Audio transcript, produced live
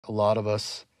a lot of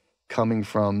us coming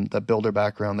from that builder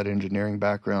background, that engineering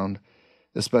background,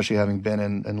 especially having been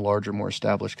in larger, more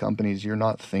established companies, you're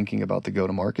not thinking about the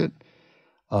go-to-market.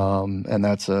 And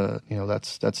that's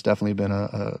that's definitely been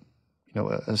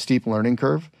a steep learning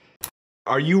curve.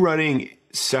 Are you running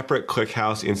separate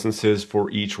ClickHouse instances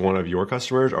for each one of your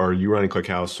customers, or are you running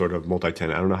ClickHouse sort of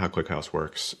multi-tenant? I don't know how ClickHouse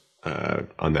works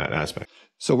on that aspect.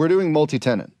 So we're doing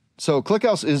multi-tenant. So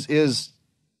ClickHouse is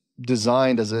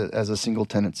designed as a single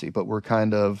tenancy, but we're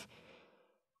kind of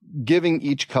giving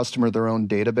each customer their own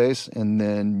database and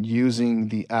then using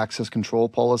the access control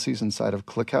policies inside of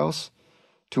ClickHouse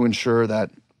to ensure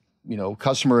that,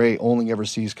 customer A only ever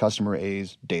sees customer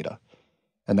A's data,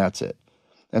 and that's it.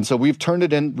 And so we've turned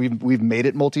it in, we've made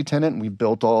it multi-tenant, and we've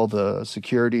built all the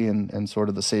security and sort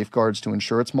of the safeguards to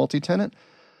ensure it's multi-tenant.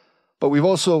 But we've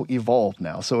also evolved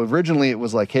now. So originally it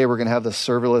was like, hey, we're going to have this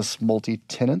serverless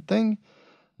multi-tenant thing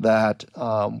that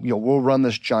we'll run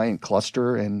this giant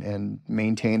cluster and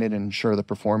maintain it and ensure the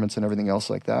performance and everything else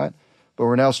like that. But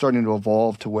we're now starting to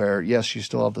evolve to where, yes, you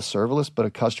still have the serverless, but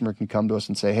a customer can come to us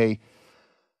and say, hey,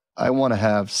 I want to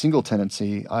have single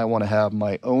tenancy. I want to have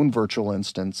my own virtual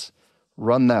instance.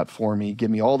 Run that for me.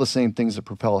 Give me all the same things that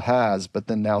Propel has, but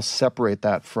then now separate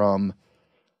that from,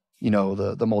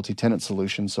 the multi-tenant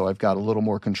solution. So I've got a little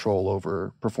more control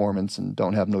over performance and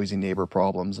don't have noisy neighbor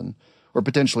problems or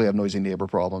potentially have noisy neighbor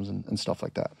problems and stuff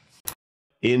like that.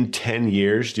 In 10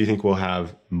 years, do you think we'll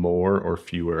have more or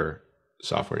fewer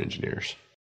software engineers?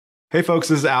 Hey folks,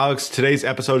 this is Alex. Today's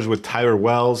episode is with Tyler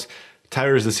Wells.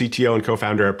 Tyler is the CTO and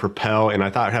co-founder at Propel, and I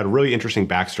thought it had a really interesting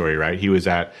backstory, right? He was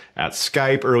at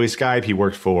Skype, early Skype. He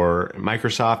worked for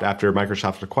Microsoft after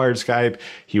Microsoft acquired Skype.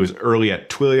 He was early at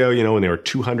Twilio, when they were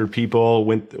 200 people,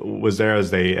 was there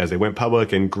as they went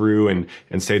public and grew and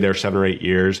stayed there 7 or 8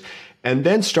 years. And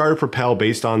then started Propel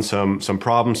based on some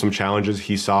problems, some challenges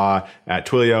he saw at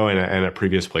Twilio and at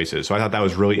previous places. So I thought that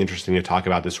was really interesting to talk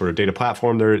about this sort of data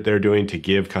platform they're doing to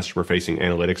give customer-facing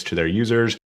analytics to their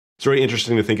users. It's really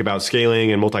interesting to think about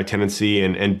scaling and multi-tenancy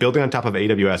and building on top of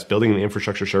AWS, building an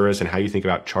infrastructure service and how you think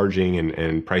about charging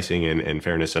and pricing and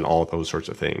fairness and all of those sorts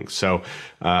of things. So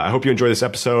I hope you enjoy this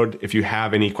episode. If you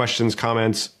have any questions,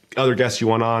 comments, other guests you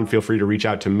want on, feel free to reach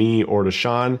out to me or to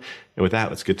Sean. And with that,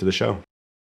 let's get to the show.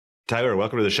 Tyler,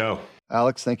 welcome to the show.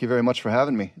 Alex, thank you very much for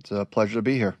having me. It's a pleasure to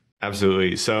be here.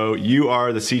 Absolutely. So you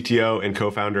are the CTO and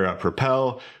co-founder at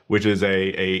Propel, which is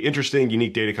a interesting,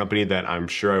 unique data company that I'm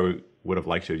sure I would have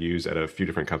liked to use at a few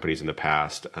different companies in the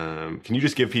past. Can you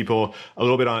just give people a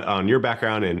little bit on your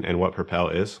background and what Propel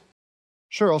is?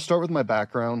 Sure. I'll start with my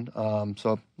background.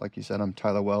 So like you said, I'm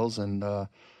Tyler Wells, and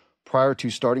prior to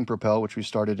starting Propel, which we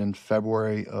started in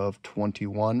February of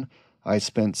 21, I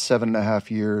spent 7.5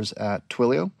 years at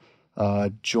Twilio.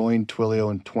 Joined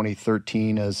Twilio in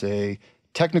 2013 as a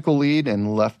technical lead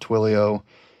and left Twilio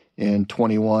in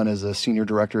 21 as a senior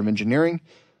director of engineering.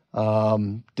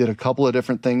 Did a couple of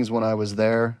different things when I was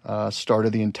there.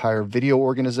 Started the entire video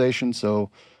organization.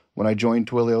 So when I joined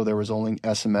Twilio, there was only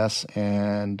SMS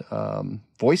and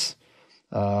voice.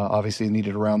 Obviously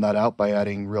needed to round that out by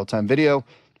adding real-time video.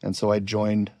 And so I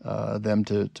joined them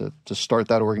to start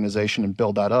that organization and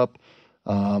build that up.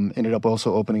 Ended up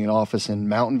also opening an office in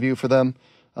Mountain View for them.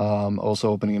 Also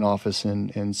opening an office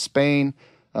in Spain.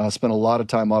 Spent a lot of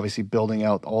time obviously building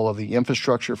out all of the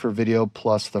infrastructure for video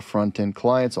plus the front-end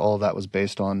clients. All of that was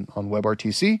based on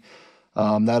WebRTC.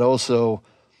 That also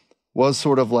was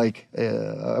sort of like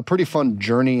a pretty fun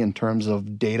journey in terms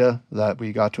of data that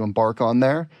we got to embark on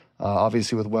there.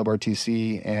 Obviously with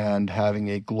WebRTC and having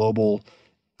a global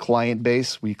client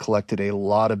base, we collected a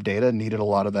lot of data, needed a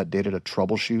lot of that data to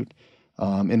troubleshoot.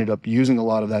 Ended up using a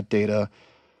lot of that data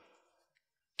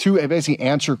to basically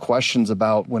answer questions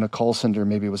about when a call center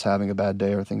maybe was having a bad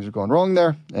day or things were going wrong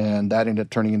there. And that ended up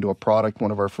turning into a product,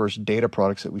 one of our first data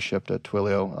products that we shipped at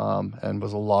Twilio, and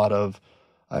was a lot of,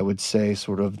 I would say,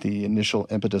 sort of the initial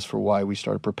impetus for why we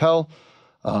started Propel.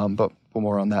 But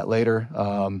more on that later.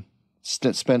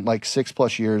 Spent like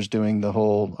 6+ years doing the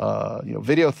whole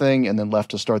video thing, and then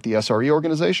left to start the SRE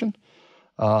organization.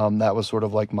 That was sort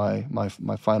of like my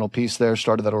final piece there.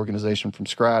 Started that organization from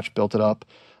scratch, built it up.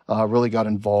 Really got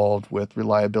involved with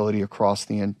reliability across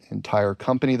the entire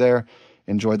company there.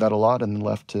 Enjoyed that a lot, and then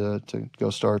left to go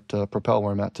start Propel,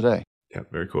 where I'm at today. Yeah,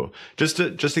 very cool. Just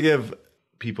to give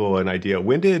people an idea,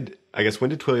 when did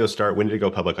Twilio start? When did it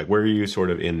go public? Like, where are you sort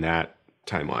of in that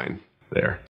timeline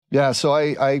there? Yeah, so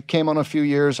I came on a few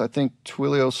years. I think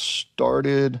Twilio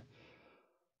started, I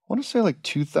want to say like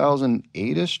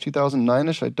 2008-ish,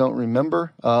 2009-ish. I don't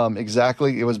remember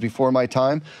exactly. It was before my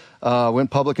time.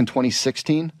 Went public in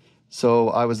 2016. So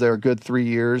I was there a good 3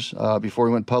 years before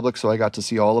we went public. So I got to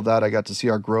see all of that. I got to see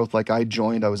our growth. Like I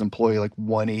joined, I was employee like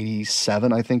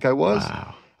 187, I think I was.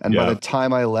 Wow. And by the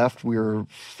time I left, we were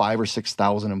 5,000 or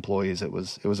 6,000 employees. It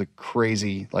was a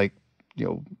crazy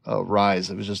rise.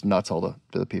 It was just nuts, all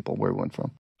the people where we went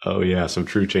from. Oh yeah, some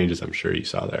true changes I'm sure you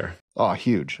saw there. Oh,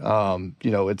 huge.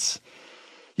 There's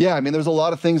a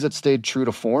lot of things that stayed true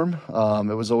to form.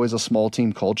 It was always a small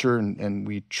team culture, and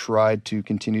we tried to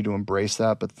continue to embrace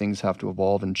that, but things have to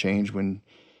evolve and change when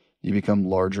you become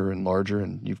larger and larger,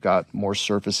 and you've got more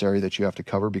surface area that you have to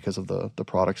cover because of the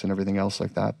products and everything else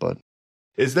like that. But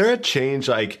is there a change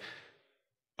like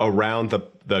around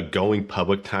the going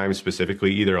public time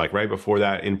specifically, either like right before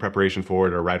that in preparation for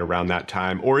it or right around that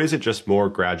time? Or is it just more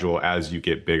gradual as you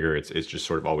get bigger? It's just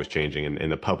sort of always changing,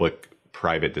 and the public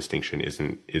private distinction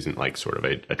isn't like sort of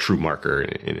a true marker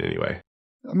in any way?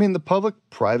 I mean, the public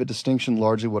private distinction,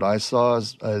 largely what I saw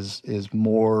is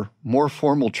more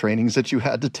formal trainings that you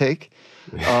had to take.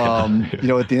 At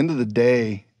the end of the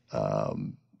day,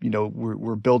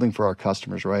 we're building for our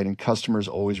customers, right? And customers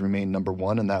always remain number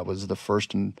one. And that was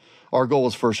our goal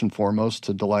was first and foremost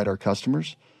to delight our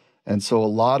customers. And so a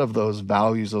lot of those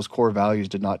values, those core values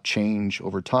did not change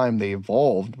over time. They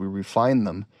evolved, we refined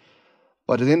them.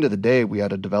 But at the end of the day, we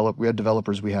had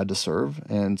developers we had to serve.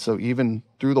 And so even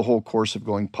through the whole course of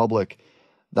going public,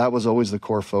 that was always the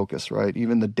core focus, right?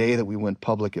 Even the day that we went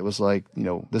public, it was like,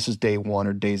 this is day one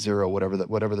or day zero, whatever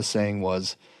the saying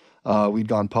was. We'd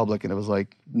gone public, and it was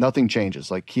like, nothing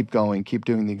changes. Like, keep going, keep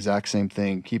doing the exact same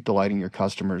thing, keep delighting your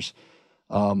customers.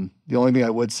 The only thing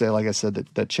I would say, like I said,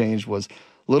 that changed was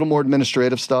a little more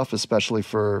administrative stuff, especially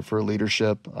for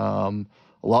leadership. A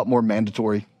lot more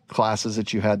mandatory classes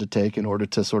that you had to take in order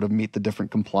to sort of meet the different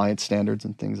compliance standards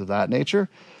and things of that nature.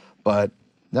 But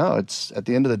no, it's at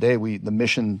the end of the day, the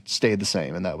mission stayed the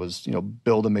same, and that was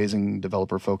build amazing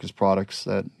developer-focused products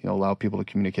that allow people to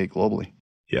communicate globally.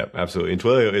 Yeah, absolutely. And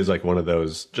Twilio is like one of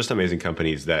those just amazing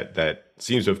companies that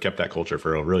seems to have kept that culture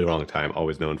for a really long time,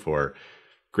 always known for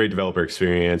great developer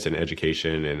experience and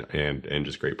education and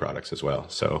just great products as well.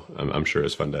 So I'm sure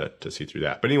it's fun to see through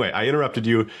that. But anyway, I interrupted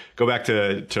you. Go back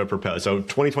to Propel. So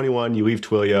 2021, you leave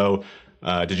Twilio.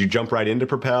 Did you jump right into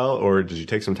Propel, or did you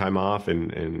take some time off,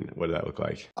 and what did that look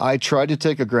like? I tried to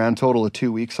take a grand total of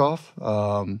 2 weeks off,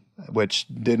 which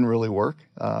didn't really work.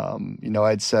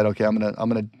 I'd said, okay, I'm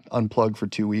gonna unplug for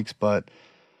 2 weeks, but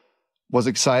was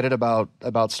excited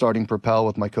about starting Propel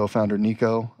with my co-founder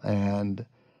Nico, and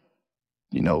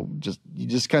you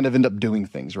just kind of end up doing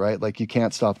things, right? Like, you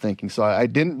can't stop thinking. So I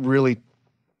didn't really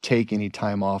take any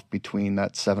time off between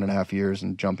that 7.5 years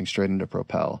and jumping straight into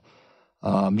Propel.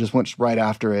 Just went right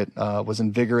after it, was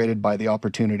invigorated by the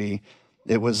opportunity.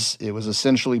 It was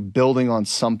essentially building on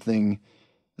something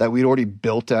that we'd already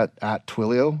built at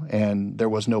Twilio, and there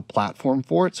was no platform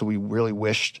for it. So we really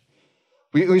wished,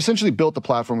 we essentially built the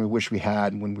platform we wish we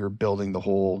had when we were building the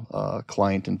whole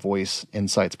client and voice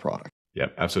insights product. Yeah,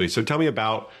 absolutely. So tell me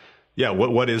about,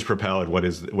 what is Propel, and what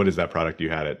is that product you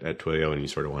had at Twilio and you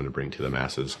sort of wanted to bring to the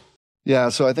masses? Yeah,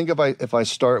 so I think if I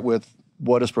start with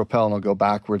what is Propel, and I'll go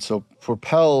backwards. So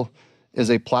Propel is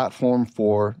a platform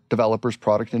for developers,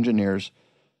 product engineers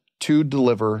to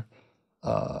deliver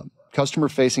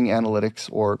customer-facing analytics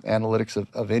or analytics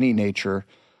of any nature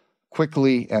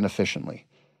quickly and efficiently.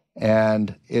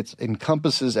 And it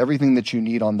encompasses everything that you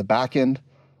need on the back end,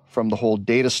 from the whole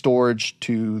data storage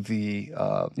to the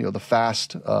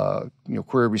fast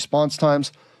query response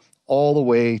times, all the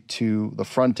way to the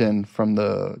front end, from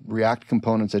the React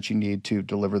components that you need to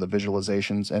deliver the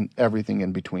visualizations and everything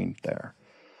in between there.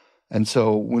 And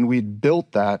so when we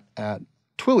built that at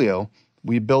Twilio,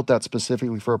 we built that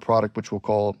specifically for a product which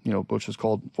was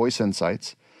called Voice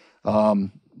Insights.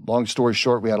 Long story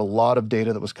short, we had a lot of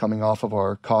data that was coming off of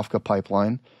our Kafka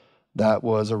pipeline that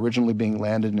was originally being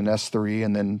landed in S3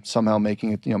 and then somehow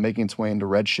making its way into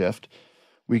Redshift.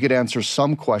 We could answer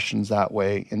some questions that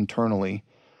way internally,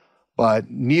 but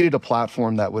needed a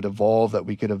platform that would evolve, that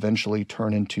we could eventually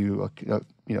turn into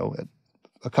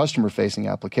a customer-facing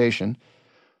application.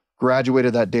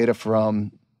 Graduated that data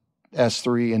from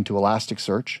S3 into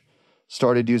Elasticsearch.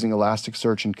 Started using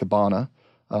Elasticsearch and Kibana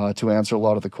to answer a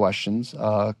lot of the questions.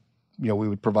 We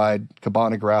would provide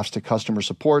Kibana graphs to customer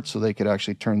support so they could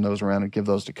actually turn those around and give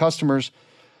those to customers.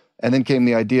 And then came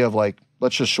the idea of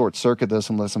let's just short circuit this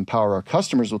and let's empower our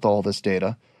customers with all this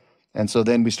data. And so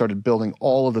then we started building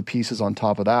all of the pieces on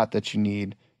top of that you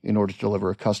need in order to deliver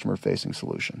a customer-facing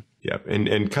solution. Yep.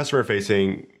 And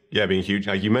customer-facing Yeah, being huge.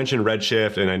 Like you mentioned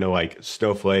Redshift, and I know like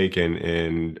Snowflake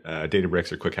and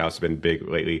Databricks or ClickHouse have been big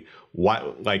lately.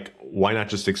 Why not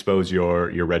just expose your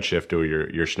Redshift or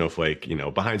your Snowflake,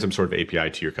 behind some sort of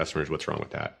API to your customers? What's wrong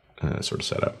with that sort of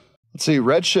setup? Let's see,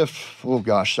 Redshift. Oh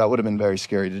gosh, that would have been very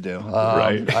scary to do.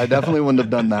 Right. I definitely wouldn't have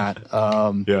done that.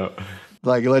 Yeah.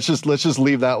 Like let's just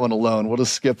leave that one alone. We'll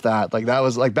just skip that. Like that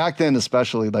was like back then,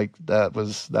 especially like that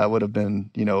would have been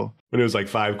when it was like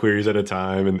 5 queries at a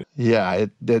time, and yeah,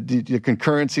 the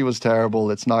concurrency was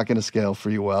terrible. It's not going to scale for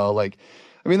you well. Like,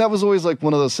 I mean, that was always like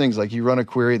one of those things. Like you run a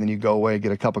query, then you go away,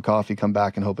 get a cup of coffee, come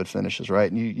back, and hope it finishes. Right?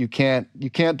 And you can't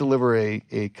deliver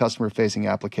a customer facing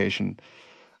application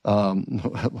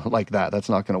like that. That's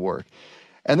not going to work.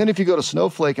 And then if you go to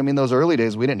Snowflake, I mean, those early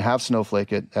days, we didn't have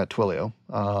Snowflake at Twilio.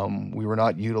 We were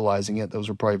not utilizing it. Those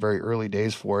were probably very early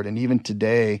days for it. And even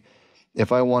today,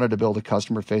 if I wanted to build a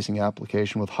customer-facing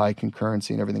application with high concurrency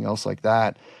and everything else like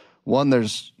that, one,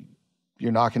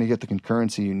 you're not going to get the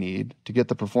concurrency you need. To get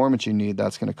the performance you need,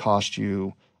 that's going to cost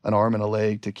you an arm and a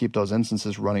leg to keep those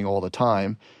instances running all the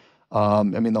time. I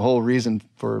mean, the whole reason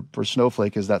for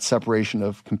Snowflake is that separation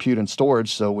of compute and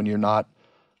storage. So when you're not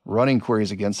running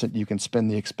queries against it, you can spin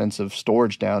the expensive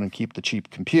storage down and keep the cheap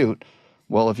compute.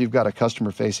 Well, if you've got a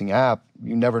customer-facing app,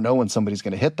 you never know when somebody's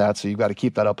going to hit that, so you've got to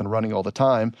keep that up and running all the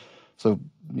time. So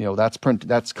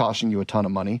that's costing you a ton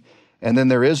of money. And then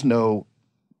there is no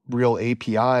real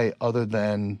API other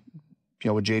than a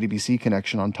JDBC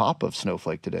connection on top of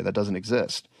Snowflake today. That doesn't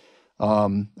exist.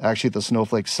 Actually, at the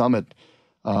Snowflake Summit,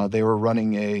 they were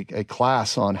running a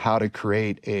class on how to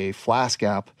create a Flask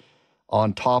app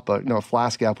on top of, a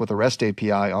Flask app with a REST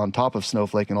API on top of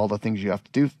Snowflake and all the things you have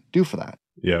to do for that.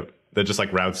 Yep. That just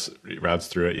like routes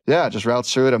through it. Yeah, just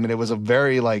routes through it. I mean, it was a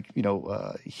very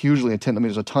hugely attended. I mean,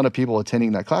 there's a ton of people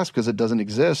attending that class because it doesn't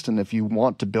exist. And if you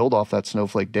want to build off that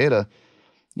Snowflake data,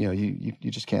 you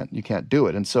just can't do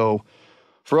it. And so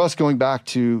for us going back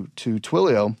to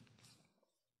Twilio,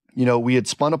 we had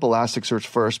spun up Elasticsearch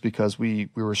first because we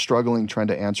were struggling trying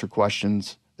to answer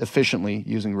questions efficiently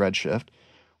using Redshift.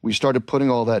 We started putting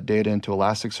all that data into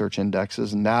Elasticsearch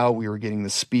indexes, and now we were getting the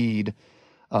speed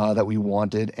that we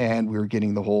wanted, and we were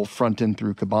getting the whole front end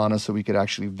through Kibana so we could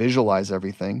actually visualize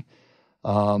everything.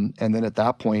 And then at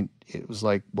that point, it was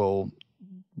like, well,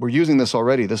 we're using this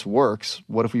already. This works.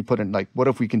 What if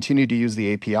we continue to use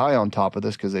the API on top of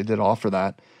this, because they did offer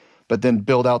that, but then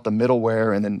build out the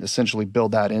middleware and then essentially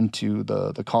build that into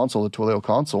the console, the Twilio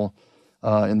console,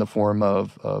 in the form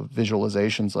of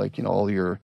visualizations, like all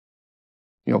your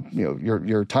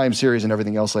time series and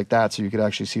everything else like that, so you could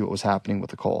actually see what was happening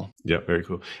with the call. Yeah, very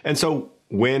cool. And so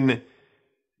when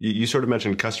you sort of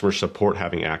mentioned customer support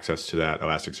having access to that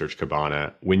Elasticsearch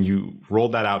Kibana, when you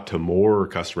rolled that out to more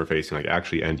customer facing, like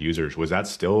actually end users, was that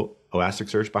still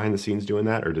Elasticsearch behind the scenes doing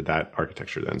that, or did that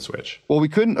architecture then switch? Well, we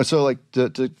couldn't. So like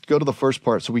to go to the first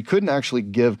part, so we couldn't actually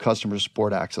give customer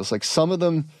support access. Like some of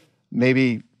them,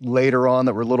 maybe later on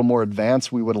that were a little more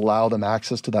advanced, we would allow them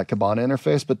access to that Kibana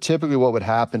interface. But typically what would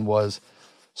happen was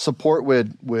support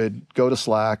would go to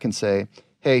Slack and say,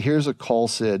 hey, here's a call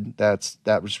SID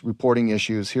that was reporting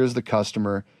issues. Here's the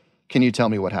customer. Can you tell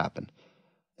me what happened?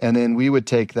 And then we would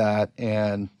take that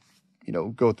and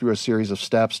go through a series of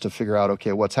steps to figure out,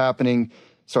 okay, what's happening,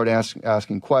 start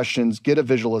asking questions, get a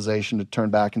visualization to turn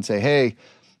back and say, hey,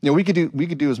 we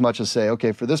could do as much as say,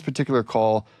 okay, for this particular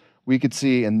call, we could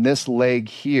see in this leg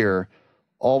here,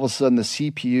 all of a sudden the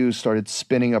CPU started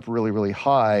spinning up really, really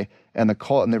high, and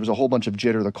there was a whole bunch of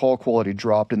jitter. The call quality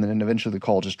dropped, and then eventually the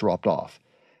call just dropped off.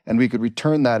 And we could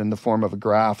return that in the form of a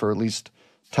graph, or at least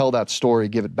tell that story,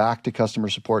 give it back to customer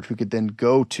support, who could then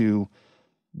go to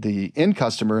the end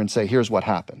customer and say, here's what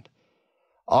happened.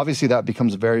 Obviously, that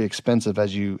becomes very expensive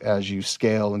as you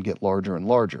scale and get larger and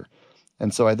larger.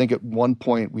 And so I think at one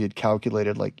point we had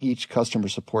calculated like each customer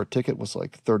support ticket was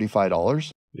like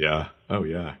 $35. Yeah. Oh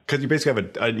yeah. Because you basically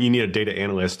have you need a data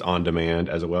analyst on demand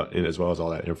as well as all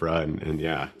that infra and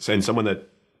yeah, and someone that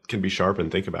can be sharp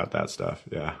and think about that stuff.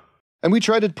 Yeah. And we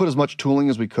tried to put as much tooling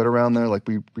as we could around there. Like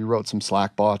we wrote some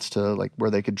Slack bots to like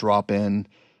where they could drop in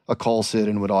a call SID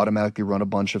and would automatically run a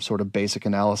bunch of sort of basic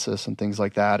analysis and things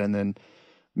like that, and then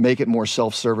make it more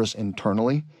self-service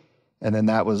internally. And then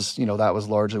that was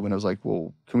largely when it was like,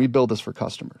 well, can we build this for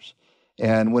customers?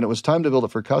 And when it was time to build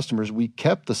it for customers, we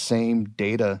kept the same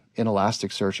data in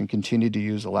Elasticsearch and continued to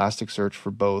use Elasticsearch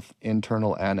for both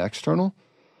internal and external.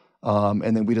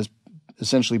 And then we just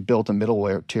essentially built a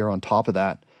middleware tier on top of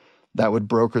that would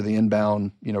broker the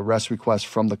inbound, REST requests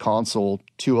from the console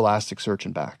to Elasticsearch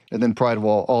and back. And then provide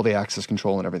all the access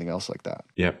control and everything else like that.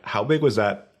 Yeah. How big was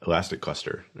that Elastic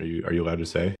cluster? Are you allowed to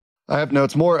say? I have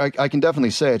notes more. I can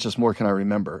definitely say it's just more. Can I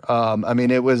remember? I mean,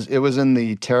 it was in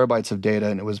the terabytes of data,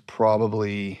 and it was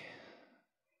probably,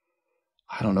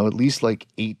 I don't know, at least like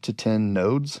 8 to 10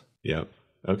 nodes. Yeah.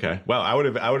 Okay. Well, I would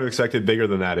have expected bigger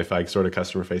than that if sort of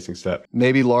customer facing step.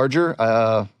 Maybe larger.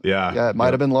 Yeah. It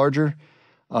might have been larger.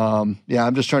 Yeah,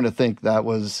 I'm just trying to think. That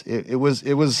was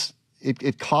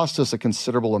it cost us a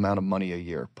considerable amount of money a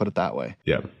year. Put it that way.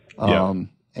 Yeah.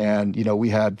 And we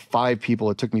had 5 people.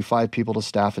 It took me 5 people to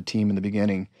staff a team in the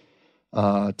beginning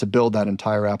to build that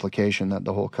entire application,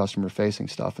 the whole customer facing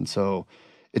stuff. And so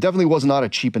it definitely was not a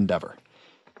cheap endeavor.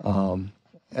 And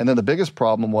then the biggest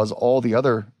problem was all the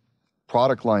other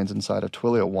product lines inside of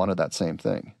Twilio wanted that same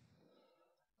thing.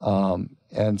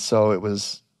 And so it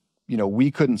was,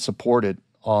 we couldn't support it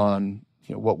on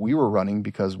what we were running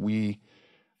because we,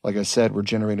 like I said, we're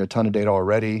generating a ton of data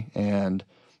already, and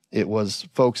it was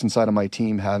folks inside of my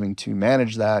team having to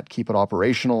manage that, keep it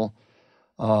operational.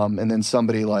 And then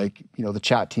somebody like, the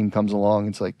chat team comes along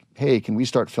and it's like, hey, can we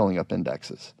start filling up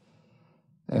indexes?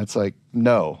 And it's like,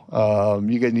 no,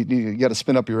 you got to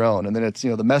spin up your own. And then it's,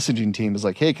 the messaging team is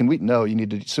like, hey, no, you need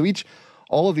to. So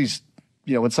all of these,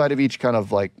 inside of each kind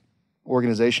of like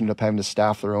organization up having to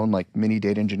staff their own like mini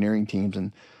data engineering teams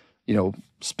and,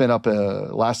 spin up a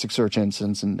Elasticsearch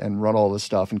instance and run all this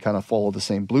stuff and kind of follow the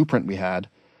same blueprint we had.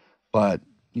 But,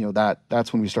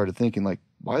 that's when we started thinking like,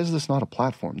 why is this not a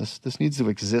platform? This needs to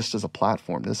exist as a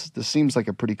platform. This seems like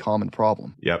a pretty common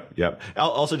problem. Yep.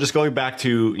 Also, just going back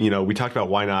to, we talked about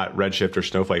why not Redshift or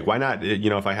Snowflake? Why not,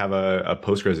 if I have a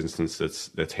Postgres instance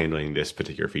that's handling this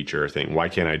particular feature or thing, why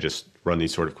can't I just run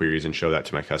these sort of queries and show that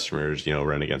to my customers,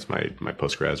 run against my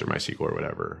Postgres or MySQL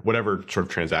or whatever sort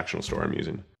of transactional store I'm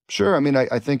using? Sure. I mean,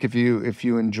 I think if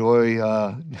you enjoy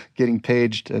getting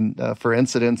paged and for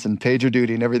incidents and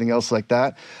PagerDuty and everything else like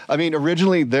that, I mean,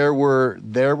 originally there were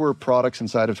products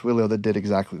inside of Twilio that did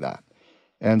exactly that,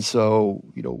 and so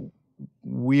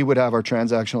we would have our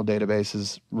transactional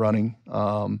databases running.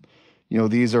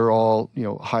 These are all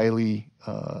highly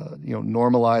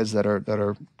normalized that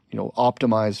are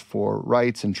optimized for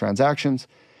writes and transactions,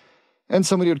 and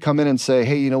somebody would come in and say,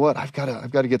 hey, you know what? I've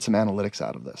got to get some analytics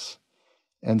out of this.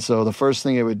 And so the first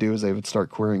thing they would do is they would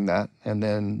start querying that, and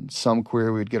then some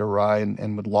query would get awry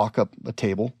and would lock up a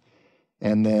table,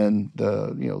 and then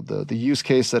the use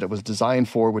case that it was designed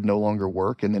for would no longer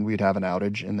work, and then we'd have an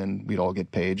outage, and then we'd all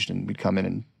get paged, and we'd come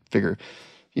in and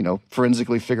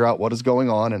forensically figure out what is going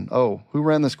on, and who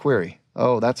ran this query?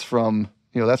 Oh, that's from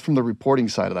the reporting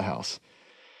side of the house.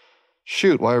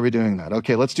 Shoot, why are we doing that?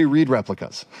 Okay, let's do read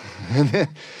replicas, and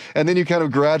then you kind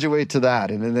of graduate to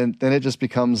that, and then it just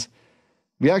becomes.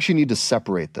 We actually need to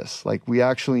separate this. Like we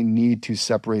actually need to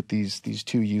separate these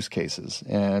two use cases.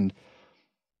 And,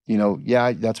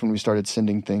 that's when we started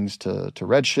sending things to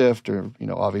Redshift or,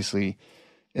 obviously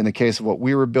in the case of what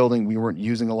we were building, we weren't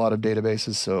using a lot of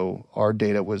databases. So our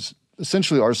data was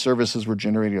essentially our services were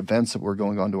generating events that were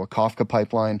going onto a Kafka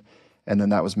pipeline. And then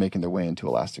that was making their way into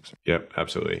Elasticsearch. Yep,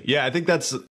 absolutely. Yeah, I think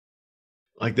that's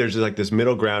like there's like this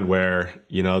middle ground where,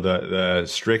 the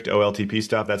strict OLTP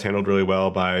stuff that's handled really well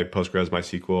by Postgres,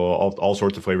 MySQL, all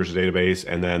sorts of flavors of database.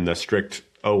 And then the strict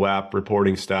OLAP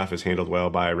reporting stuff is handled well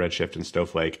by Redshift and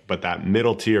Snowflake. But that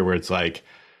middle tier where it's like,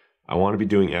 I want to be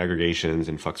doing aggregations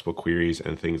and flexible queries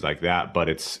and things like that, but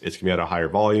it's going to be at a higher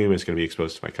volume. It's going to be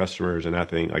exposed to my customers and that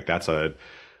thing. Like that's a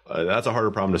harder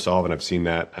problem to solve. And I've seen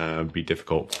that be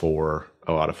difficult for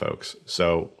a lot of folks.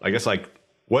 So I guess like,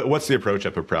 what's the approach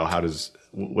at Propel?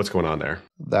 What's going on there?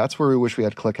 That's where we wish we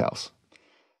had ClickHouse.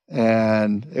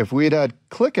 And if we had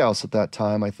ClickHouse at that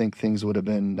time, I think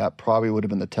that probably would have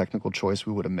been the technical choice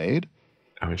we would have made.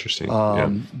 Oh, interesting.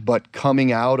 But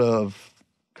coming out of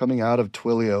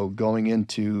Twilio, going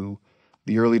into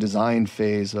the early design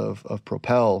phase of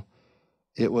Propel,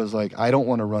 it was like, I don't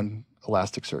want to run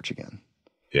Elasticsearch again.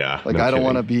 Yeah. Like I don't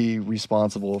want to be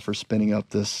responsible for spinning up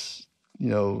this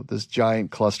this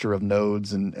giant cluster of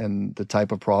nodes and the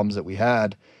type of problems that we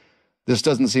had. This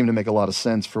doesn't seem to make a lot of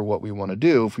sense for what we want to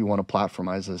do if we want to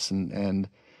platformize this and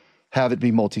have it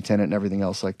be multi-tenant and everything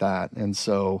else like that. And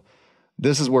so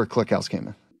this is where ClickHouse came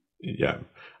in. Yeah.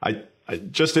 I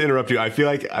just to interrupt you, I feel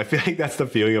like that's the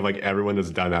feeling of like everyone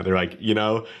that's done that. They're like,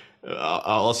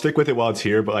 I'll stick with it while it's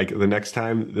here, but like the next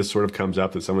time this sort of comes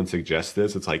up that someone suggests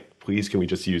this, it's like, please, can we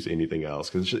just use anything else?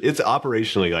 Because it's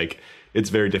operationally like it's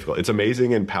very difficult. It's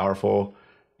amazing and powerful,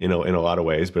 in a lot of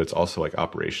ways, but it's also like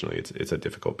operationally, it's a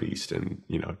difficult beast, and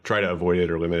try to avoid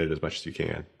it or limit it as much as you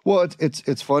can. Well,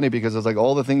 it's funny because it's like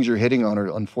all the things you're hitting on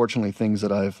are unfortunately things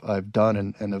that I've done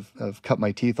and have cut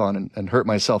my teeth on and hurt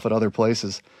myself at other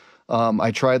places.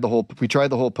 We tried the whole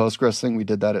Postgres thing. We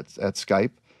did that at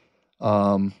Skype.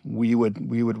 we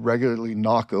would regularly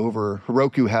knock over.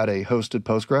 Heroku had a hosted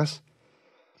Postgres,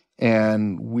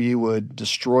 and we would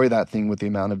destroy that thing with the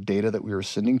amount of data that we were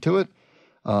sending to it.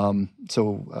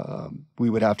 So we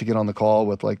would have to get on the call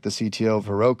with like the CTO of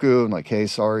Heroku and like, hey,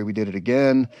 sorry, we did it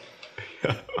again.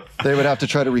 They would have to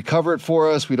try to recover it for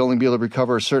us. We'd only be able to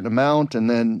recover a certain amount. And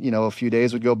then, a few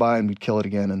days would go by and we'd kill it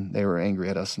again. And they were angry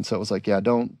at us. And so it was like, yeah,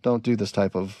 don't do this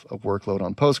type of workload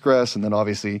on Postgres. And then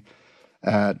obviously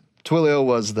at Twilio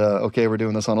was okay, we're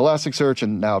doing this on Elasticsearch.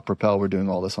 And now at Propel, we're doing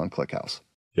all this on ClickHouse.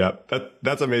 Yeah,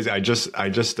 that's amazing. I just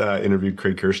interviewed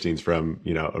Craig Kirsteins from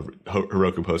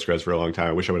Heroku Postgres for a long time.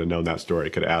 I wish I would have known that story. I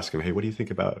could have asked him, hey, what do you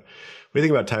think about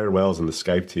Tyler Wells and the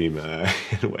Skype team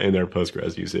and their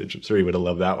Postgres usage? I'm sure he would have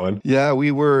loved that one. Yeah,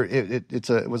 we were. It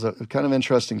was a kind of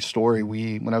interesting story.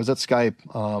 When I was at Skype,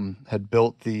 had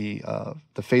built the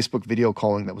Facebook video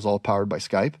calling that was all powered by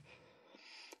Skype,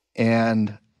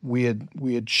 and we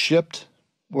had shipped.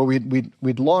 Well,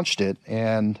 we'd launched it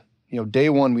and. Day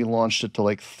one, we launched it to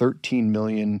like 13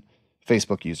 million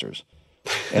Facebook users.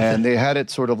 And they had it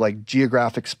sort of like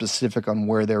geographic specific on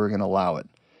where they were going to allow it.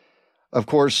 Of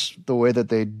course, the way that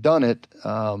they'd done it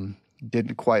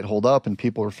didn't quite hold up and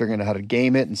people were figuring out how to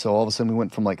game it. And so all of a sudden we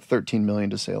went from like 13 million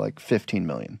to say like 15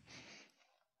 million.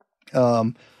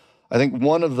 I think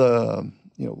one of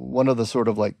the sort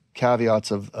of like caveats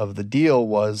of the deal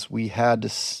was we had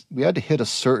to hit a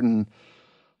certain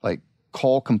like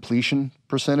call completion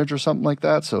percentage or something like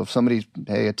that. So if somebody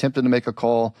attempted to make a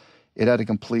call, it had to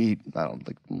complete, I don't know,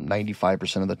 like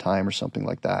 95% of the time or something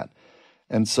like that.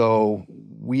 And so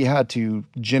we had to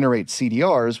generate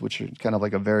CDRs, which are kind of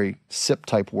like a very SIP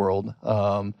type world,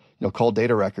 call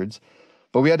data records.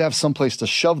 But we had to have some place to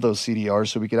shove those CDRs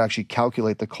so we could actually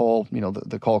calculate the call,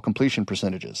 the call completion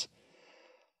percentages.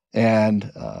 And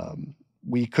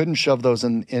we couldn't shove those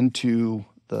into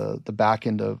the back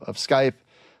end of Skype.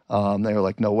 They were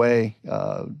like, no way,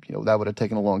 that would have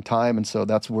taken a long time. And so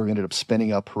that's where we ended up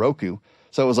spinning up Heroku.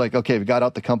 So it was like, okay, we got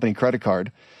out the company credit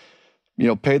card,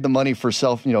 paid the money for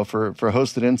for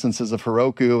hosted instances of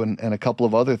Heroku and a couple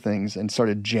of other things and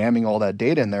started jamming all that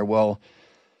data in there. Well,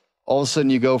 all of a sudden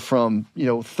you go from,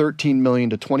 13 million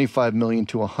to 25 million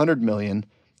to 100 million.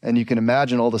 And you can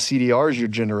imagine all the CDRs you're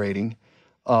generating,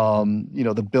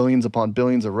 the billions upon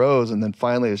billions of rows. And then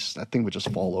finally, that thing would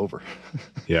just fall over.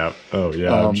 Yeah. Oh,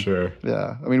 yeah, I'm sure.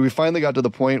 Yeah. I mean, we finally got to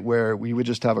the point where we would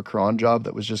just have a cron job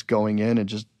that was just going in and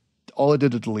just all it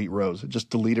did was delete rows. It just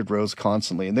deleted rows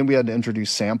constantly. And then we had to introduce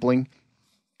sampling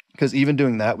because even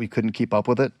doing that, we couldn't keep up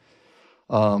with it,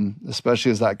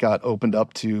 especially as that got opened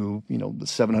up to, the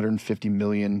 750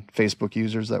 million Facebook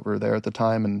users that were there at the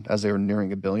time and as they were nearing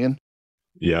 1 billion.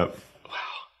 Yeah. Wow.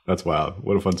 That's wild.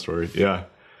 What a fun story. Yeah.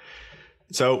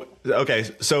 So, okay.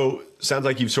 So sounds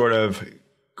like you've sort of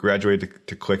graduated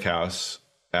to ClickHouse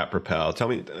at Propel. Tell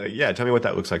me what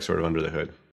that looks like sort of under the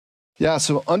hood. Yeah.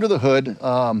 So under the hood,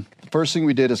 the first thing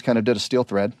we did is kind of did a steel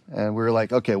thread and we were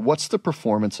like, okay, what's the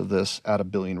performance of this at 1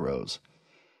 billion rows?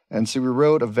 And so we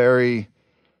wrote a very,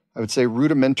 I would say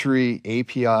rudimentary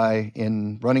API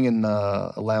running in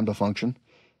a Lambda function.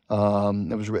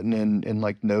 It was written in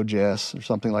like Node.js or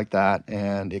something like that,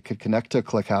 and it could connect to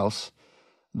ClickHouse.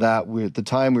 At the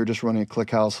time we were just running a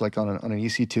ClickHouse like on an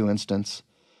EC2 instance,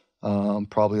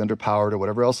 probably underpowered or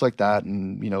whatever else like that.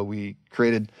 And we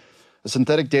created a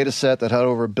synthetic data set that had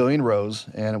over 1 billion rows,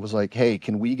 and it was like, hey,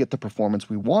 can we get the performance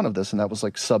we want of this? And that was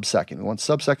like sub-second. We want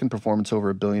sub-second performance over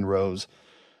 1 billion rows,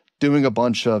 doing a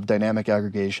bunch of dynamic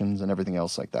aggregations and everything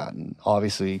else like that. And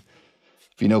obviously,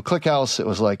 if you know ClickHouse, it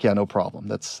was like, yeah, no problem.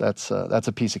 That's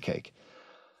a piece of cake.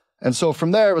 And so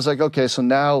from there, it was like, okay, so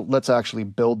now let's actually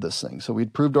build this thing. So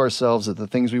we'd proved to ourselves that the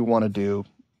things we want to do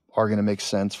are going to make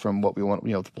sense from what we want,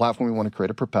 the platform we want to create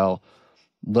at Propel.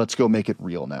 Let's go make it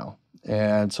real now.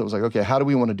 And so it was like, okay, how do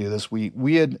we want to do this?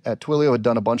 We had at Twilio had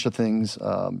done a bunch of things.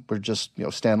 We're just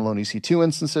standalone EC2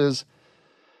 instances.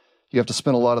 You have to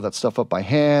spin a lot of that stuff up by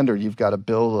hand, or you've got to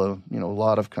build a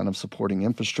lot of kind of supporting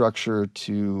infrastructure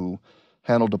to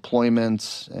handle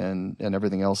deployments and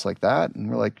everything else like that. And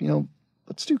we're like,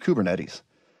 let's do Kubernetes.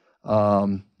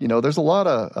 There's a lot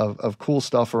of cool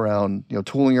stuff around,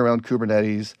 tooling around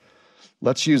Kubernetes.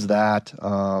 Let's use that.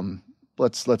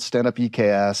 Let's stand up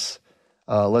EKS.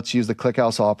 Let's use the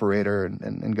ClickHouse operator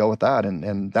and go with that.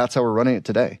 And that's how we're running it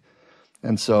today.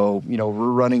 And so, we're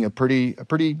running a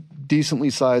pretty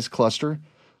decently sized cluster.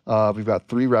 We've got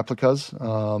 3 replicas,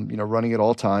 running at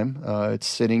all time. It's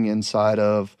sitting inside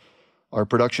of our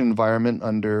production environment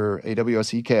under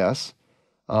AWS EKS.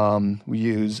 We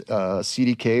use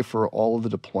CDK for all of the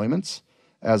deployments,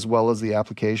 as well as the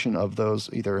application of those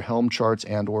either Helm charts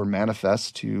and or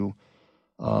manifests to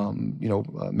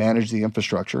manage the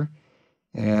infrastructure.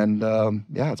 And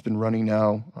it's been running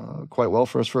now quite well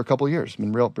for us for a couple of years.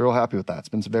 Been real happy with that. It's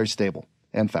been very stable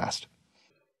and fast.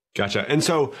 Gotcha. And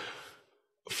so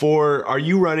are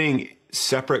you running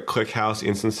separate ClickHouse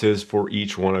instances for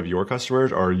each one of your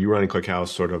customers, or are you running ClickHouse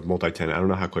sort of multi-tenant? I don't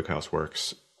know how ClickHouse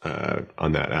works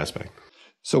on that aspect.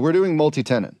 So we're doing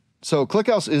multi-tenant. So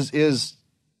ClickHouse is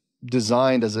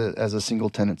designed as a single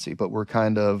tenancy, but we're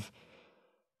kind of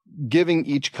giving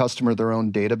each customer their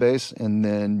own database and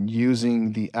then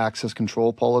using the access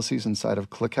control policies inside of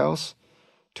ClickHouse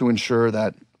to ensure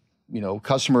that,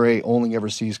 customer A only ever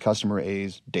sees customer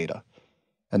A's data,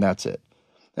 and that's it.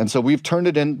 And so we've turned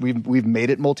it in, we've made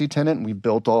it multi-tenant, and we've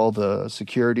built all the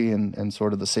security and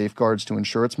sort of the safeguards to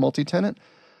ensure it's multi-tenant.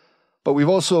 But we've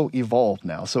also evolved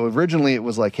now. So originally it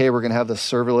was like, hey, we're going to have this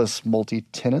serverless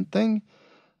multi-tenant thing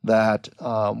that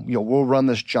we'll run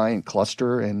this giant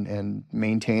cluster and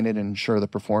maintain it and ensure the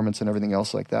performance and everything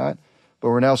else like that. But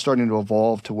we're now starting to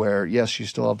evolve to where, yes, you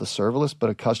still have the serverless, but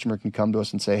a customer can come to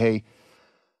us and say, hey,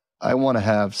 I want to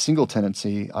have single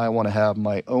tenancy. I want to have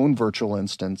my own virtual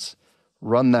instance.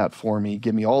 Run that for me,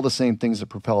 give me all the same things that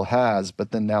Propel has,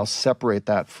 but then now separate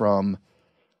that from,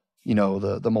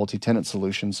 the multi-tenant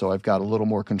solution. So I've got a little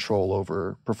more control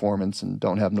over performance and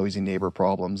don't have noisy neighbor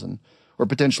problems or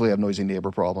potentially have noisy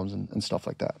neighbor problems and stuff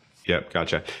like that. Yep,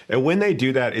 gotcha. And when they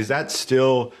do that, is that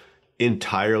still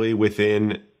entirely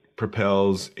within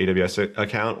Propel's AWS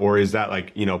account, or is that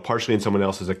partially in someone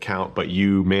else's account, but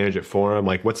you manage it for them?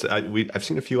 Like I've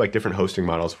seen a few different hosting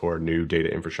models for new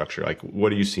data infrastructure.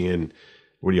 What are you seeing?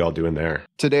 What are you all doing there?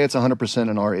 Today, it's 100%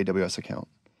 in our AWS account.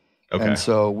 Okay. And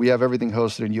so we have everything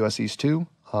hosted in US East 2.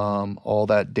 All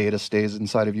that data stays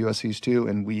inside of US East 2,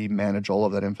 and we manage all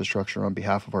of that infrastructure on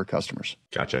behalf of our customers.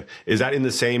 Gotcha. Is that in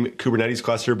the same Kubernetes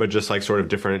cluster, but just sort of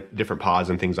different pods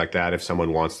and things like that if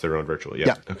someone wants their own virtual?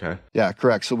 Yeah. Okay. Yeah,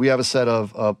 correct. So we have a set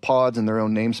of pods in their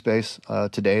own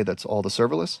namespace today that's all the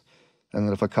serverless. And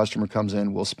then if a customer comes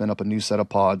in, we'll spin up a new set of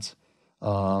pods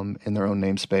in their own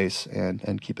namespace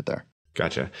and keep it there.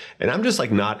 Gotcha. And I'm just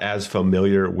not as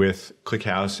familiar with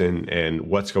ClickHouse and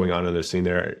what's going on in the scene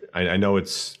there. I know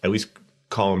it's at least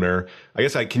columnar. I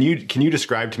guess can you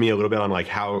describe to me a little bit on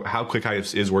how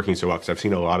ClickHouse is working so well? Because I've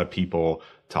seen a lot of people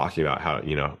talking about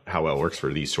how well it works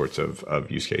for these sorts of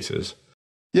use cases.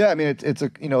 Yeah, I mean it's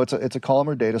a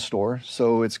columnar data store,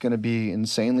 so it's going to be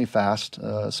insanely fast.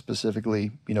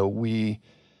 Specifically, we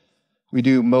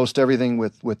do most everything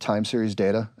with time series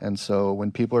data, and so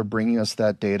when people are bringing us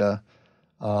that data,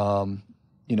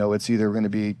 it's either going to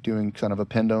be doing kind of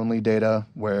append-only data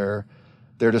where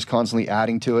they're just constantly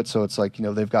adding to it. So it's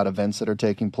they've got events that are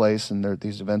taking place and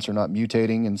these events are not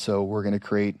mutating. And so we're going to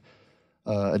create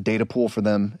a data pool for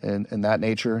them in that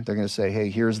nature. They're going to say, hey,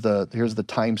 here's the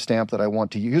timestamp that I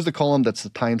want to use. Here's the column that's the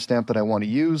timestamp that I want to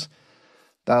use.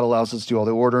 That allows us to do all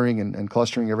the ordering and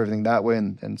clustering everything that way.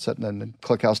 And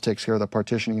ClickHouse takes care of the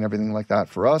partitioning and everything like that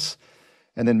for us,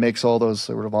 and then makes all those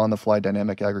sort of on-the-fly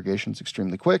dynamic aggregations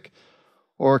extremely quick.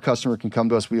 Or a customer can come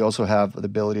to us. We also have the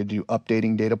ability to do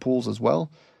updating data pools as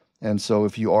well. And so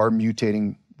if you are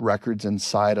mutating records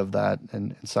inside of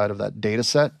that data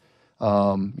set,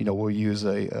 we'll use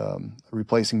a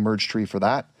replacing merge tree for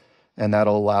that. And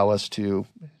that'll allow us to,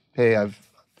 hey,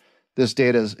 this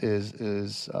data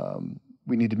is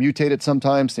we need to mutate it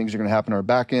sometimes. Things are going to happen in our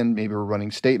backend. Maybe we're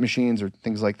running state machines or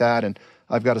things like that. And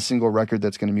I've got a single record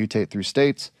that's going to mutate through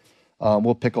states.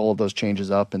 We'll pick all of those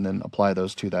changes up and then apply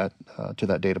those to that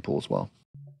data pool as well.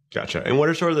 Gotcha. And what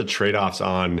are sort of the trade-offs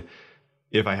on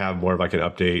if I have more of an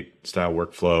update style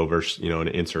workflow versus an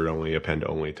insert only, append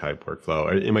only type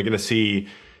workflow? Am I going to see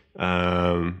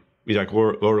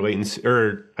lower latency,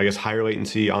 or I guess higher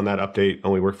latency on that update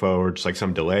only workflow, or just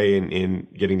some delay in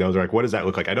getting those? Or what does that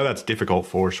look like? I know that's difficult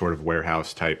for sort of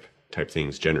warehouse type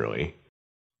things generally.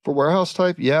 For warehouse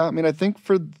type, yeah. I mean, I think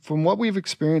from what we've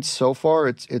experienced so far,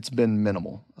 it's been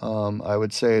minimal. I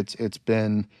would say it's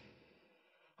been.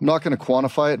 I'm not going to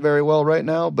quantify it very well right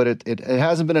now, but it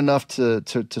hasn't been enough to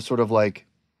sort of make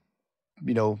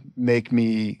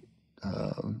me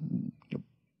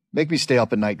stay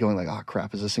up at night going oh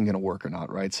crap, is this thing going to work or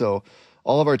not, right? So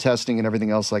all of our testing and everything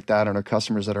else like that, and our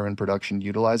customers that are in production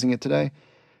utilizing it today,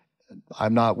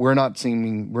 we're not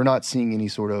seeing any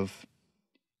sort of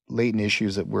latent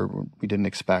issues that we didn't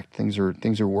expect. Things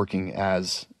are working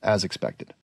as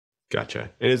expected. Gotcha.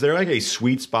 And is there a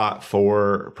sweet spot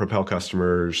for Propel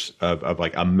customers of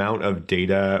amount of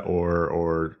data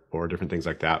or different things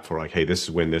like that for hey, this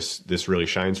is when this really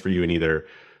shines for you, and either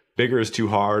bigger is too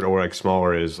hard or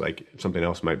smaller is something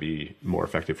else might be more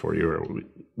effective for you? Or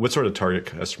what sort of target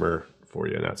customer for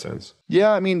you in that sense.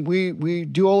 Yeah, I mean, we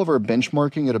do all of our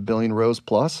benchmarking at 1 billion rows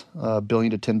plus, 1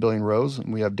 billion to 10 billion rows.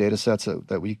 And we have data sets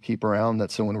that we keep around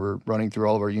that so when we're running through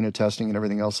all of our unit testing and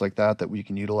everything else like that, that we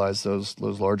can utilize those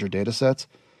larger data sets.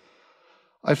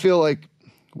 I feel like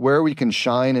where we can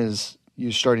shine is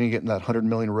you're starting to get in that 100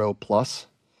 million row plus,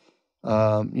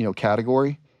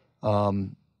 category.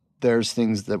 There's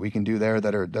things that we can do there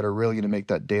that are really going to make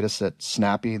that data set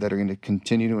snappy, that are going to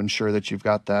continue to ensure that you've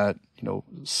got that,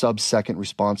 sub-second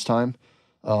response time.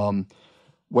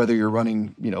 Whether you're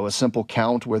running, a simple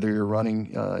count, whether you're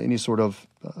running any sort of,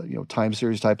 time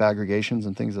series type aggregations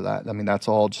and things of that. I mean, that's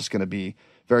all just going to be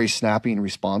very snappy and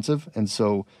responsive. And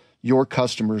so your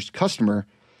customer's customer,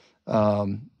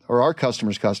 or our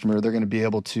customer's customer, they're going to be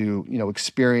able to,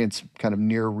 experience kind of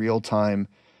near real-time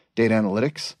data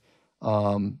analytics,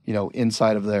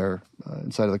 inside of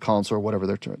the console or whatever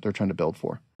they're trying to build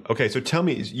for. Okay, so tell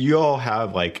me, you all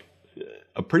have like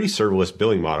a pretty serverless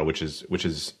billing model, which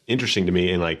is interesting to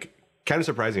me and like kind of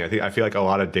surprising. I feel like a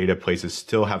lot of data places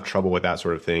still have trouble with that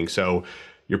sort of thing. So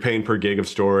you're paying per gig of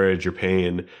storage, you're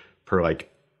paying per like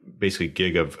basically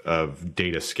gig of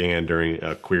data scan during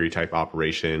a query type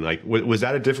operation. Like, was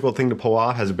that a difficult thing to pull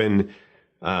off? Has it been,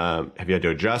 have you had to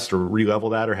adjust or re-level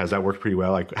that, or has that worked pretty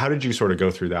well? Like, how did you sort of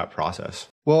go through that process?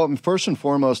 Well, first and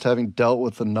foremost, having dealt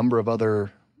with a number of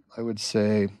other, I would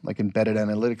say, like embedded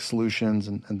analytics solutions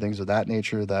and things of that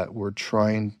nature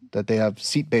that they have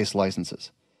seat-based licenses.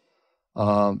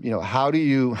 How do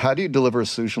you deliver a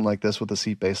solution like this with a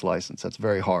seat-based license? That's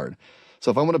very hard. So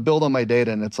if I'm going to build on my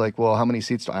data and it's like, well, how many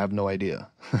seats do I have? No idea.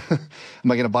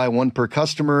 Am I going to buy one per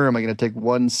customer? Am I going to take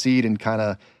one seat and kind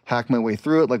of hack my way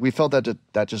through it? Like, we felt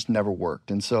that just never worked.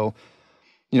 And so,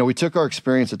 we took our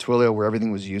experience at Twilio where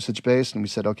everything was usage-based and we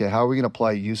said, okay, how are we going to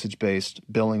apply a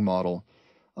usage-based billing model,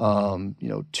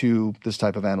 to this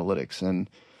type of analytics? And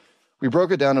we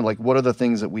broke it down to like, what are the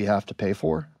things that we have to pay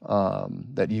for,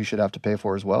 that you should have to pay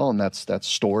for as well? And that's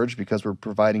storage, because we're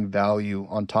providing value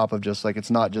on top of just like,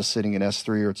 it's not just sitting in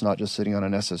S3 or it's not just sitting on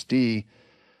an SSD.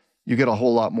 You get a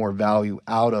whole lot more value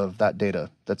out of that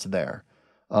data that's there.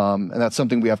 And that's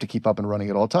something we have to keep up and running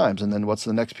at all times. And then what's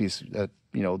the next piece that,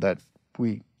 that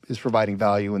is providing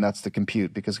value? And that's the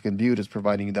compute, because compute is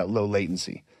providing you that low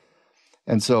latency.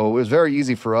 And so it was very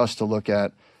easy for us to look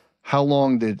at how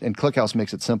long and ClickHouse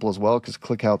makes it simple as well, because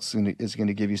ClickHouse is going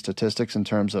to give you statistics in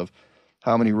terms of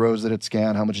how many rows did it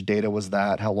scan, how much data was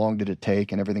that, how long did it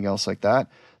take, and everything else like that.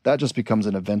 That just becomes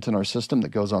an event in our system that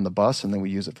goes on the bus, and then we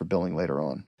use it for billing later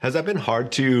on. Has that been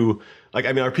hard to,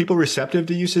 are people receptive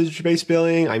to usage-based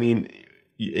billing? I mean,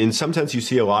 in some sense, you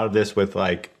see a lot of this with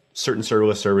like certain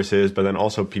serverless services, but then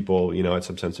also people, in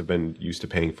some sense have been used to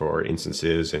paying for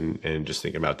instances and just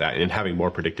thinking about that and having more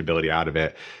predictability out of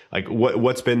it. Like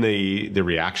what's been the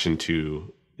reaction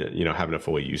to, having a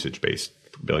fully usage-based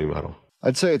billing model?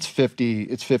 I'd say it's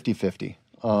 50-50.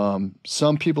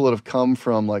 Some people that have come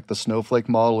from like the Snowflake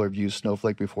model or have used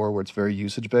Snowflake before, where it's very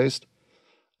usage-based,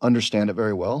 understand it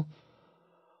very well.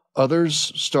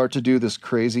 Others start to do this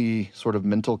crazy sort of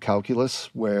mental calculus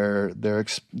where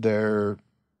they're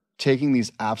taking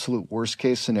these absolute worst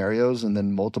case scenarios and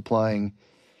then multiplying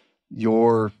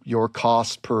your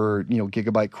cost per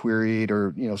gigabyte queried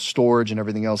or storage and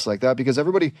everything else like that, because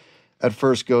everybody at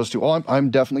first goes to, oh,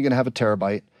 I'm definitely going to have a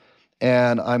terabyte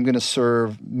and I'm going to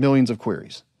serve millions of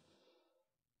queries.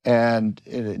 And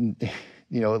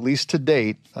at least to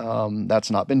date, that's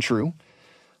not been true.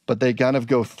 But they kind of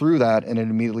go through that and it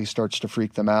immediately starts to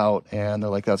freak them out, and they're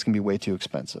like, that's going to be way too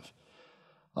expensive.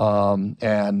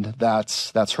 And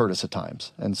that's hurt us at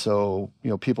times. And so,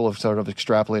 people have sort of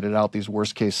extrapolated out these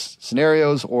worst case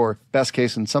scenarios or best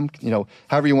case in some,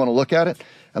 however you want to look at it.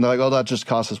 And they're like, oh, that just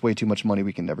costs us way too much money.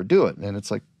 We can never do it. And it's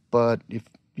like, but if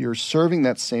you're serving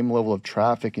that same level of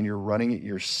traffic and you're running it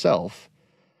yourself,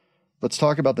 let's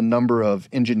talk about the number of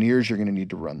engineers you're going to need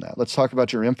to run that. Let's talk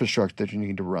about your infrastructure that you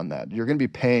need to run that. You're going to be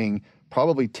paying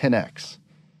probably 10x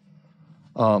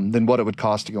than what it would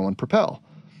cost to go on Propel.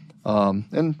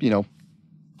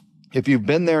 If you've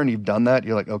been there and you've done that,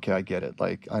 you're like, okay, I get it.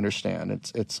 Like, I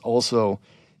understand. It's also,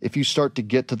 if you start to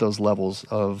get to those levels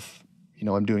of,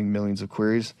 I'm doing millions of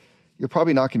queries, you're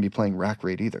probably not going to be playing rack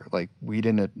rate either. Like we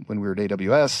didn't when we were at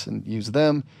AWS and used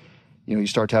them. You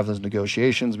start to have those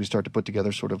negotiations. We start to put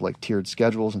together sort of like tiered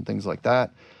schedules and things like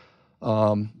that.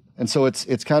 And so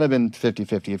it's kind of been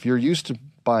 50-50. If you're used to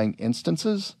buying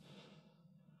instances,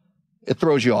 it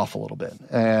throws you off a little bit.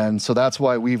 And so that's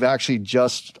why we've actually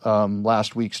just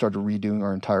last week started redoing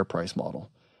our entire price model.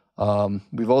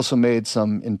 We've also made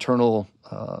some internal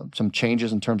some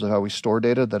changes in terms of how we store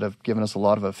data that have given us a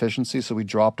lot of efficiency. So we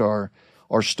dropped our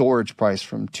our storage price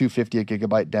from 250 a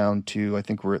gigabyte down to, I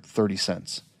think we're at 30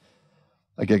 cents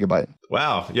a gigabyte.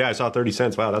 Wow. Yeah, I saw 30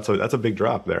 cents. Wow, that's a big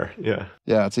drop there. Yeah.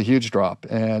 Yeah, it's a huge drop.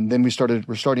 And then we're starting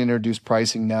to introduce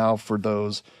pricing now for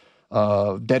those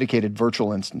dedicated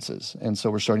virtual instances. And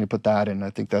so we're starting to put that in. I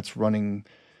think that's running,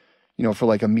 for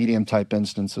like a medium type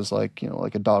instance is like,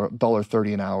 like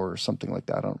 $1.30 an hour or something like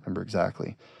that. I don't remember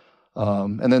exactly.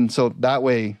 And then so that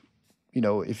way,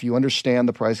 if you understand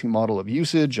the pricing model of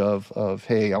usage of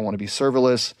hey, I want to be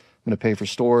serverless, I'm going to pay for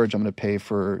storage, I'm going to pay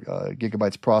for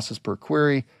gigabytes processed per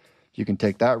query, you can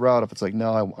take that route. If it's like,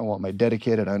 no, I want my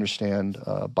dedicated, I understand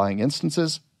buying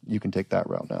instances, you can take that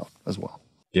route now as well.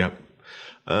 Yeah.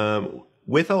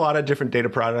 With a lot of different data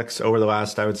products over the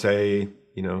last, I would say,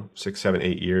 6, 7,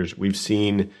 8 years, we've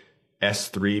seen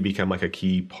S3 become like a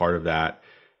key part of that.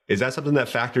 Is that something that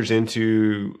factors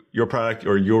into your product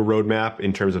or your roadmap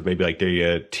in terms of maybe like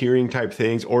data tiering type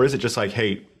things? Or is it just like,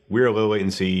 hey, we're a low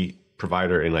latency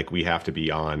provider and like we have to be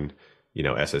on,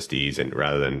 SSDs and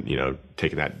rather than,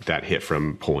 taking that hit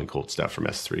from pulling cold stuff from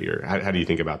S3? Or how do you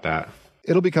think about that?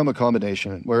 It'll become a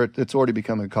combination where it's already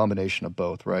become a combination of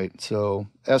both, right? So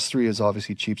S3 is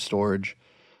obviously cheap storage.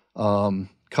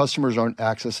 Customers aren't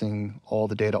accessing all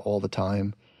the data all the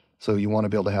time. So you want to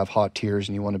be able to have hot tiers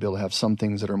and you want to be able to have some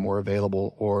things that are more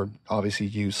available or obviously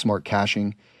use smart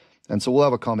caching. And so we'll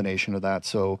have a combination of that.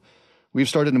 So we've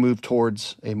started to move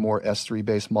towards a more S3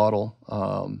 based model.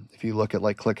 If you look at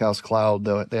like ClickHouse Cloud,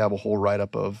 they have a whole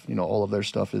write-up of, all of their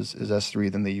stuff is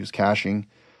S3, then they use caching.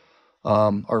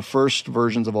 Our first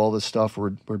versions of all this stuff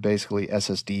were basically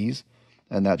SSDs,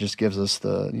 and that just gives us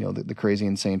the crazy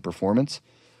insane performance.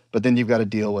 But then you've got to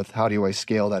deal with how do I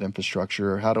scale that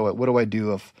infrastructure? What do I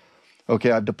do if,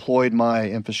 okay, I've deployed my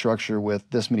infrastructure with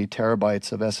this many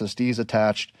terabytes of SSDs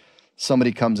attached.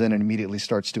 Somebody comes in and immediately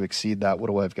starts to exceed that. What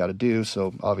do I've got to do?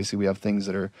 So obviously we have things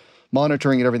that are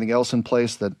monitoring and everything else in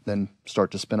place that then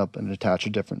start to spin up and attach a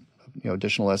different,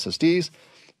 additional SSDs.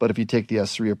 But if you take the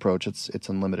S3 approach, it's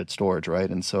unlimited storage, right?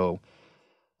 And so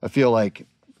I feel like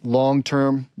long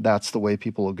term, that's the way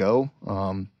people will go.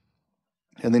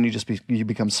 And then you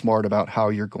become smart about how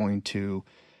you're going to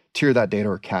tier that data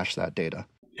or cache that data.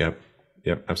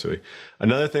 Yep, absolutely.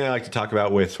 Another thing I like to talk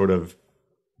about with sort of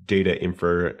data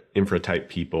infra type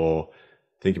people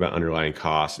think about underlying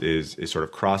costs is sort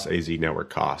of cross AZ network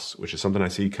costs, which is something I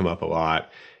see come up a lot.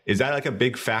 Is that like a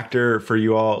big factor for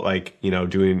you all? Like,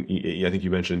 doing, I think you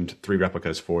mentioned 3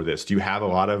 replicas for this. Do you have a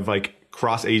lot of like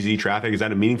cross AZ traffic? Is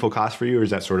that a meaningful cost for you, or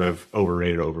is that sort of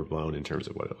overrated, overblown in terms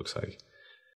of what it looks like?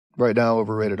 Right now,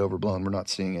 overrated, overblown. We're not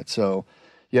seeing it. So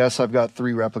yes, I've got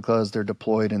 3 replicas. They're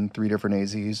deployed in 3 different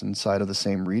AZs inside of the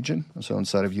same region. So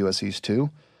inside of US East 2.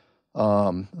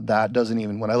 That doesn't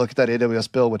even, when I look at that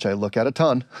AWS bill, which I look at a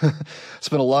ton,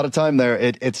 spend a lot of time there,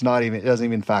 it doesn't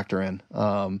even factor in.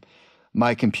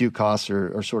 My compute costs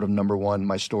are sort of number 1.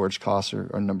 My storage costs are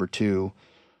number 2.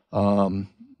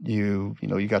 You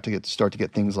got to start to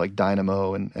get things like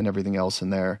Dynamo and everything else in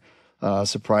there.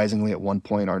 Surprisingly, at one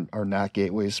point, our NAT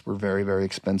gateways were very, very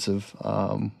expensive.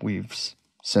 We've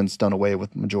since done away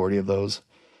with the majority of those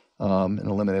and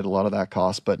eliminated a lot of that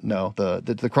cost. But no,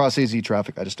 the cross AZ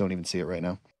traffic, I just don't even see it right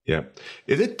now. Yeah.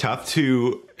 Is it tough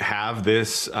to have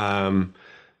this,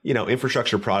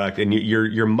 infrastructure product, and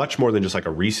you're much more than just like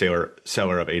a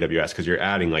seller of AWS, because you're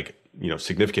adding like,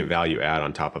 significant value add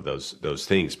on top of those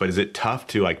things. But is it tough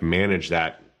to like manage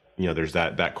that? There's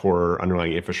that core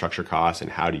underlying infrastructure cost,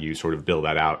 and how do you sort of build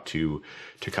that out to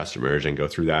customers and go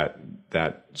through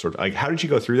that sort of, like, how did you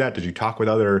go through that? Did you talk with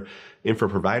other infra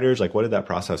providers? Like, what did that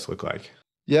process look like?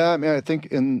 Yeah, I mean, I think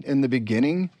in the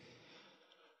beginning,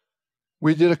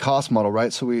 we did a cost model,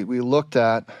 right? So we looked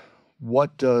at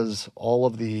what does all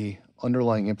of the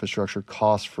underlying infrastructure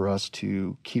cost for us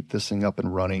to keep this thing up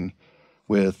and running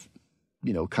with,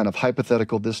 kind of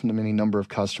hypothetical this many number of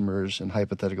customers and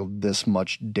hypothetical this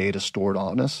much data stored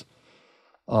on us.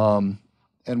 And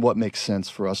what makes sense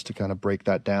for us to kind of break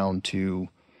that down to,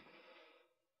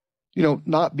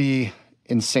 not be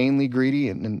insanely greedy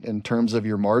in terms of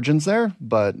your margins there,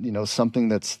 but, something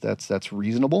that's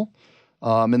reasonable.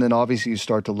 And then obviously you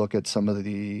start to look at some of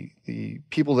the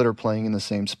people that are playing in the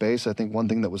same space. I think one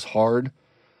thing that was hard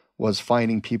was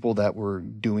finding people that were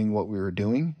doing what we were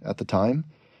doing at the time.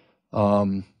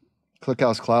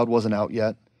 ClickHouse Cloud wasn't out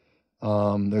yet.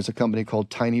 There's a company called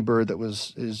Tinybird that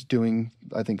is doing,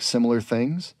 I think, similar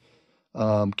things.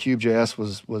 Cube.js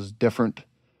was different.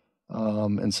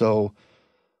 And so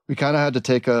we kind of had to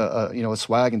take a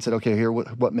swag and said, okay, here,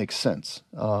 what makes sense?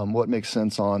 What makes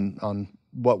sense on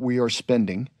what we are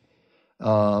spending?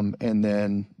 And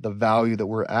then the value that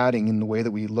we're adding, and the way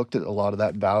that we looked at a lot of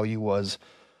that value was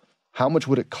how much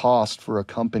would it cost for a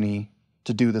company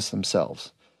to do this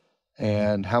themselves?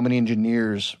 And how many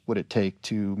engineers would it take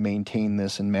to maintain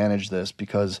this and manage this?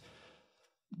 Because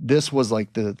this was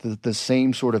like the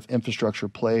same sort of infrastructure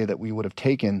play that we would have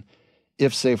taken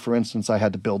if, say, for instance, I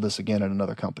had to build this again at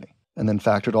another company, and then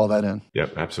factored all that in.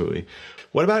 Yep, absolutely.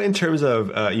 What about in terms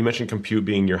of, you mentioned compute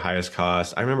being your highest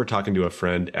cost. I remember talking to a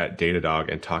friend at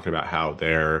Datadog and talking about how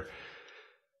their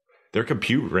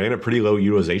compute ran a pretty low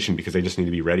utilization because they just need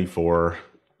to be ready for,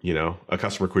 a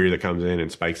customer query that comes in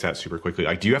and spikes that super quickly.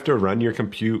 Like, do you have to run your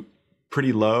compute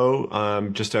pretty low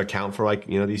just to account for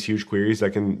these huge queries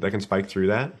that can spike through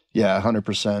that? Yeah,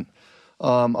 100%.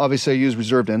 Obviously, I use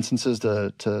reserved instances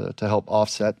to help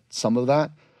offset some of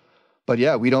that. But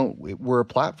yeah, we're a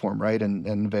platform, right?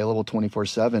 And available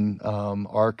 24/7.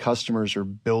 Our customers are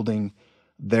building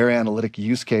their analytic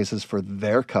use cases for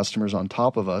their customers on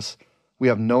top of us. We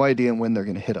have no idea when they're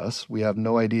going to hit us. We have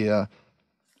no idea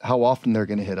how often they're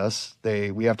going to hit us.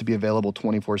 We have to be available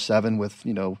 24/7 with,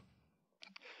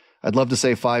 I'd love to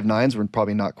say 5 nines. We're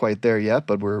probably not quite there yet,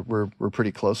 but we're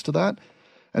pretty close to that.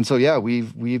 And so yeah,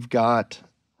 we've got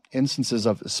instances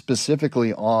of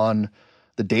specifically on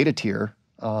the data tier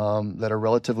that are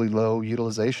relatively low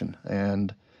utilization,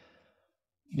 and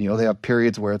they have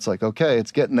periods where it's like, okay,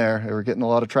 it's getting there, we're getting a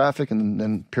lot of traffic, and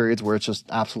then periods where it's just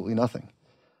absolutely nothing.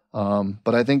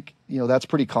 But I think that's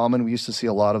pretty common. We used to see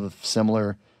a lot of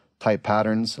similar type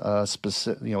patterns, at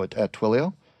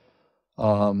Twilio.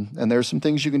 And there's some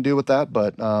things you can do with that,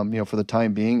 but for the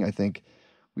time being, I think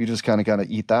we just kind of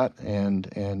eat that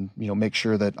and make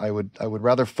sure that I would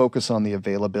rather focus on the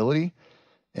availability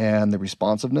and the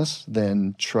responsiveness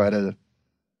than try to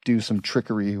do some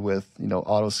trickery with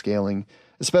auto scaling,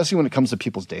 especially when it comes to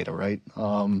people's data, right?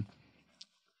 I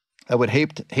would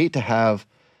hate to have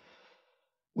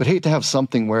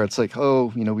something where it's like,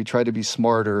 we try to be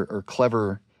smart or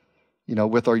clever,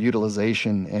 with our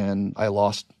utilization, and I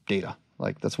lost data.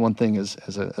 Like, that's one thing as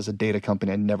a data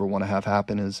company I never want to have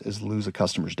happen is lose a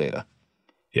customer's data.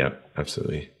 Yeah,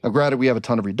 absolutely. Now, granted, we have a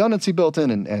ton of redundancy built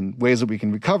in and ways that we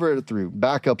can recover it through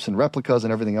backups and replicas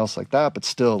and everything else like that. But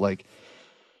still,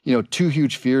 two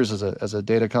huge fears as a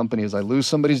data company is I lose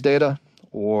somebody's data,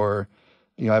 or,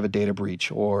 I have a data breach,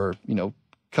 or,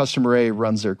 customer A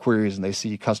runs their queries and they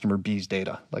see customer B's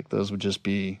data. Like, those would just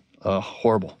be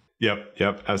horrible.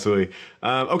 Yep, absolutely.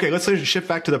 Okay, let's shift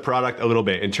back to the product a little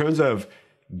bit. In terms of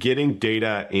getting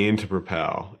data into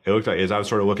Propel, it looked like, as I was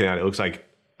sort of looking at it, looks like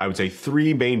I would say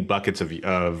 3 main buckets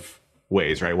of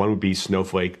ways, right? One would be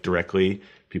Snowflake directly,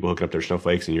 people hooking up their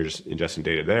Snowflakes and you're just ingesting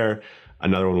data there.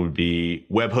 Another one would be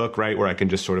webhook, right? Where I can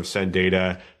just sort of send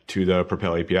data to the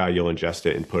Propel API, you'll ingest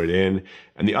it and put it in.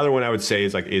 And the other one I would say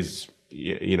is like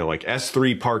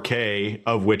S3 Parquet,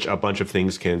 of which a bunch of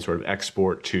things can sort of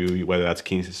export to, whether that's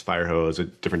Kinesis, Firehose,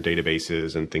 different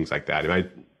databases and things like that.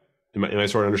 Am I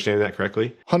sort of understanding that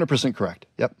correctly? 100% correct.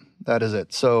 Yep, that is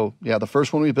it. So yeah, the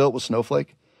first one we built was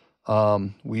Snowflake.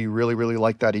 We really, really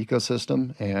liked that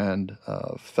ecosystem and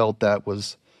felt that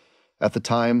was at the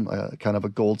time kind of a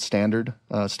gold standard.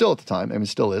 Still at the time, I mean,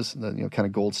 still is kind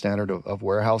of gold standard of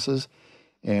warehouses.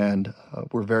 And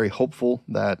we're very hopeful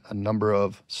that a number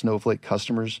of Snowflake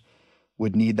customers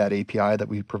would need that API that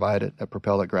we provided at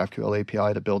Propel, that GraphQL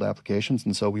API, to build applications.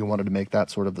 And so we wanted to make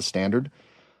that sort of the standard.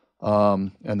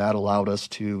 And that allowed us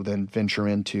to then venture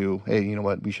into, hey, you know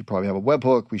what, we should probably have a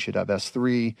webhook. We should have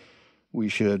S3. We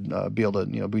should be able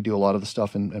to, we do a lot of the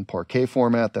stuff in Parquet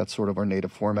format. That's sort of our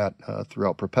native format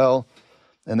throughout Propel.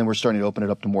 And then we're starting to open it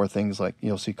up to more things like,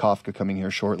 you'll see Kafka coming here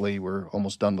shortly. We're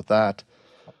almost done with that.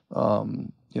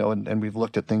 And we've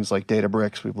looked at things like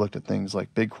Databricks. We've looked at things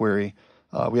like BigQuery.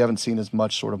 We haven't seen as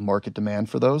much sort of market demand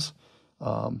for those.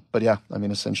 But yeah, I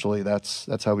mean, essentially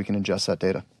that's how we can ingest that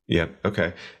data. Yeah.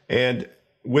 Okay. And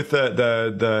with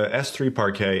the S3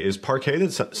 Parquet, is Parquet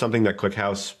something that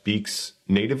ClickHouse speaks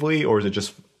natively, or is it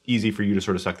just easy for you to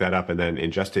sort of suck that up and then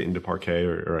ingest it into Parquet,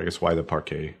 or I guess why the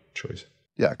Parquet choice?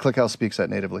 Yeah, ClickHouse speaks that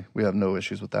natively. We have no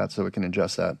issues with that, so we can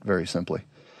ingest that very simply.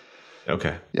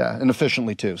 Okay. Yeah, and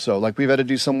efficiently too. So we've had to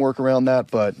do some work around that,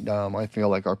 but I feel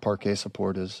like our Parquet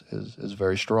support is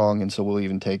very strong, and so we'll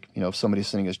even take, if somebody's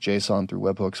sending us JSON through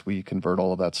webhooks, we convert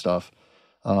all of that stuff,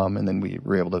 and then we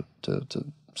were able to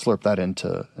slurp that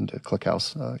into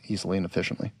ClickHouse easily and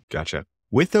efficiently. Gotcha.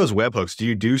 With those webhooks, do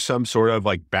you do some sort of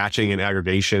like batching and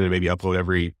aggregation and maybe upload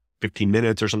every 15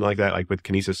 minutes or something like that, like with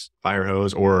Kinesis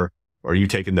Firehose, or are you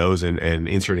taking those and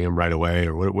inserting them right away,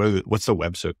 or what's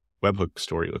the webhook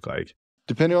story look like?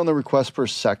 Depending on the request per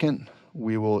second,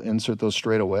 we will insert those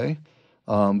straight away.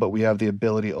 But we have the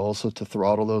ability also to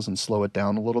throttle those and slow it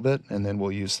down a little bit. And then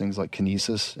we'll use things like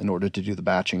Kinesis in order to do the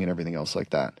batching and everything else like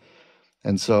that.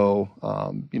 And so,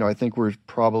 I think we're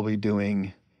probably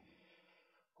doing,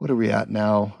 what are we at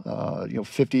now?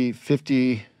 50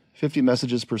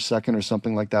 messages per second or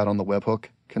something like that on the webhook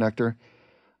connector,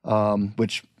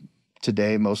 which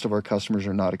today most of our customers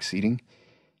are not exceeding.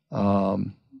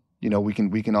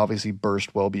 We can obviously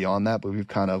burst well beyond that, but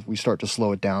we start to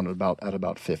slow it down at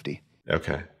about 50.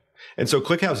 Okay. And so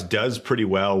ClickHouse does pretty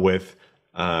well with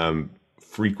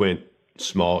frequent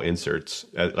small inserts.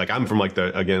 Like I'm from like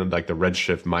the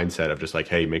Redshift mindset of just like,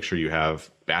 hey, make sure you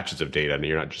have batches of data and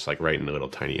you're not just like writing the little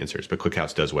tiny inserts. But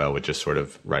ClickHouse does well with just sort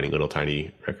of writing little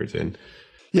tiny records in.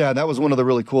 Yeah, that was one of the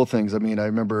really cool things. I mean, I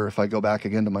remember if I go back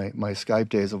again to my Skype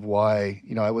days of why,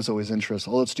 I was always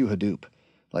interested, let's do Hadoop.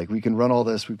 Like we can run all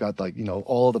this. We've got like,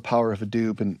 all the power of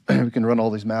Hadoop and we can run all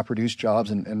these MapReduce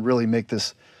jobs and really make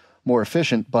this more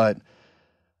efficient. But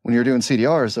when you're doing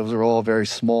CDRs, those are all very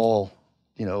small,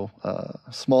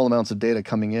 small amounts of data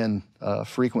coming in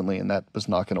frequently, and that was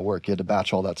not going to work. You had to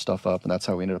batch all that stuff up, and that's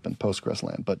how we ended up in Postgres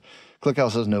land. But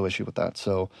ClickHouse has no issue with that.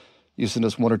 So you send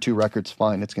us 1 or 2 records,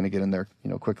 fine. It's going to get in there,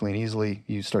 quickly and easily.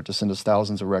 You start to send us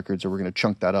thousands of records, or we're going to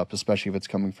chunk that up, especially if it's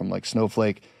coming from like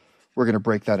Snowflake. We're going to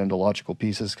break that into logical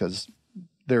pieces because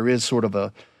there is sort of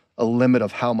a limit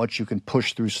of how much you can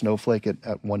push through Snowflake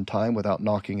at one time without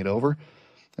knocking it over.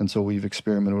 And so we've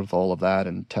experimented with all of that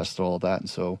and tested all of that. And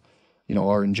so,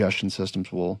 our ingestion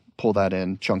systems will pull that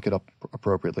in, chunk it up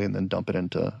appropriately, and then dump it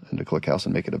into ClickHouse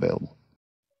and make it available.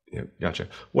 Yeah, gotcha.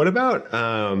 What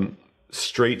about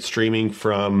straight streaming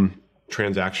from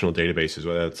transactional databases,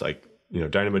 whether it's like,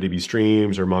 DynamoDB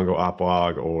streams or Mongo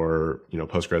oplog or,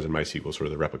 Postgres and MySQL, sort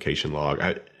of the replication log?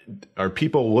 Are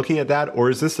people looking at that, or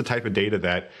is this the type of data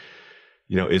that,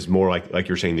 is more like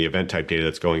you're saying, the event type data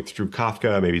that's going through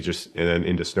Kafka, maybe just and then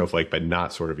into Snowflake, but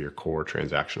not sort of your core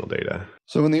transactional data?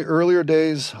 So in the earlier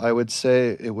days, I would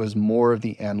say it was more of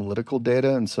the analytical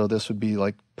data. And so this would be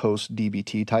like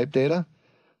post-DBT type data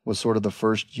was sort of the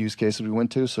first use cases we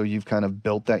went to. So you've kind of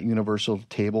built that universal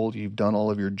table. You've done all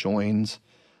of your joins.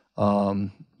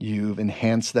 You've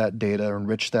enhanced that data,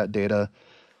 enriched that data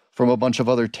from a bunch of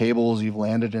other tables. You've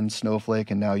landed in Snowflake,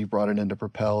 and now you brought it into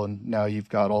Propel, and now you've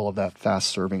got all of that fast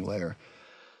serving layer.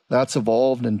 That's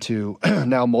evolved into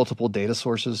now multiple data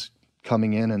sources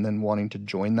coming in and then wanting to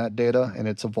join that data, and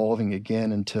it's evolving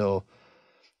again until,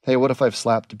 hey, what if I've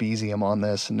slapped Debezium on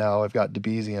this, and now I've got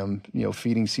Debezium,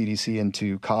 feeding CDC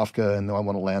into Kafka, and I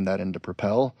want to land that into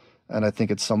Propel. And I think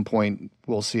at some point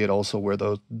we'll see it also where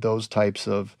those types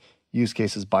of use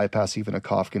cases bypass even a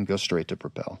Kafka and go straight to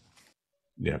Propel.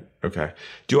 Yeah. Okay.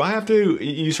 Do I have to,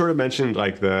 you sort of mentioned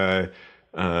like the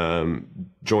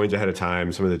joins ahead of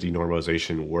time, some of the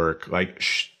denormalization work. Like,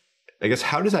 I guess,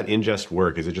 how does that ingest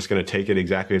work? Is it just going to take it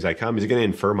exactly as I come? Is it going to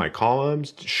infer my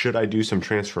columns? Should I do some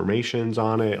transformations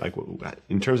on it? Like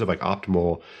in terms of like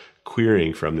optimal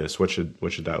querying from this, what should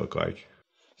that look like?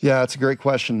 Yeah, it's a great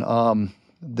question.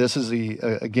 This is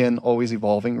again, always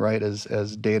evolving, right?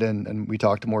 As data and we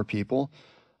talk to more people.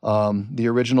 Our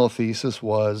original thesis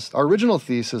was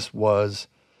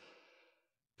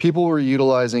people were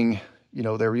utilizing, they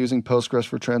were using Postgres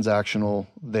for transactional.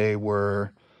 They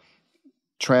were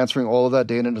transferring all of that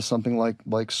data into something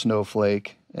like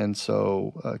Snowflake. And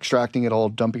so extracting it all,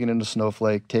 dumping it into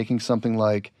Snowflake, taking something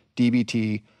like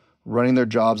dbt, running their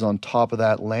jobs on top of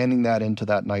that, landing that into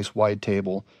that nice wide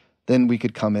table. Then we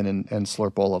could come in and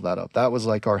slurp all of that up. That was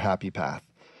like our happy path.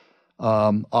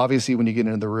 Obviously, when you get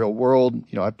into the real world,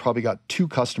 I've probably got 2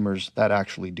 customers that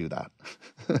actually do that.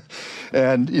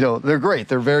 And, they're great.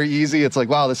 They're very easy. It's like,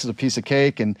 wow, this is a piece of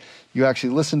cake. And you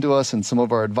actually listen to us and some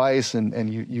of our advice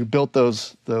and you built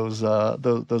those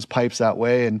pipes that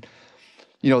way. And,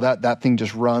 that thing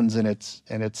just runs and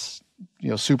it's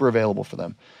super available for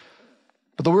them.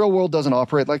 But the real world doesn't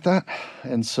operate like that.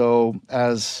 And so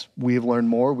as we've learned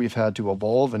more, we've had to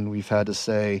evolve and we've had to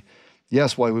say,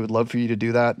 yes, while we would love for you to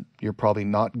do that, you're probably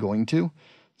not going to.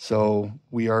 So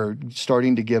we are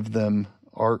starting to give them,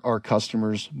 our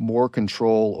customers, more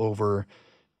control over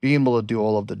being able to do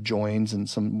all of the joins and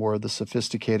some more of the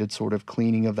sophisticated sort of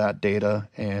cleaning of that data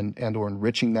and or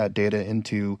enriching that data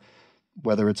into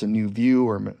whether it's a new view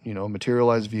or,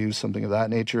 materialized view, something of that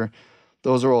nature.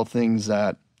 Those are all things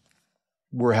that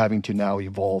we're having to now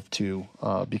evolve to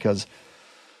because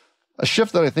a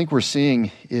shift that I think we're seeing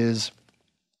is,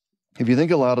 if you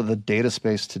think a lot of the data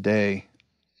space today,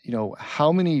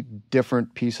 how many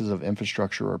different pieces of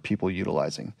infrastructure are people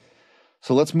utilizing?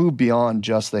 So let's move beyond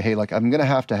just the, hey, like I'm going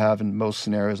to have in most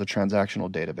scenarios a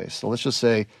transactional database. So let's just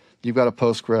say you've got a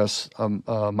Postgres,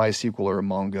 MySQL or a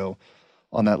Mongo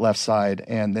on that left side.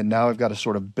 And then now I've got to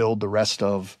sort of build the rest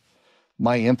of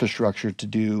my infrastructure to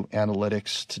do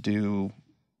analytics, to do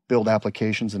build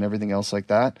applications and everything else like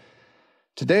that.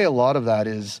 Today, a lot of that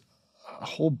is a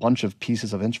whole bunch of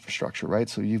pieces of infrastructure, right?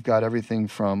 So you've got everything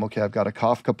from, okay, I've got a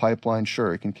Kafka pipeline,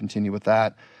 sure, it can continue with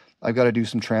that. I've got to do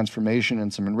some transformation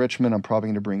and some enrichment. I'm probably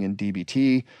going to bring in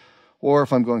dbt. Or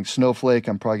if I'm going Snowflake,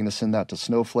 I'm probably going to send that to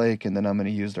Snowflake, and then I'm going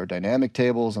to use their dynamic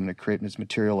tables. I'm going to create these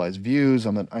materialized views.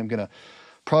 I'm going to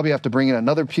probably have to bring in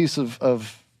another piece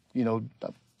of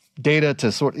data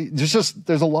to sort.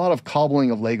 There's a lot of cobbling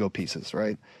of Lego pieces,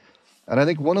 right? And I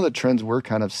think one of the trends we're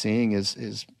kind of seeing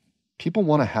is people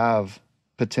want to have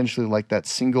potentially like that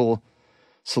single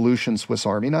solution Swiss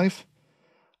Army knife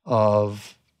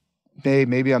of,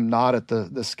 maybe I'm not at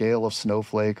the scale of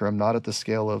Snowflake, or I'm not at the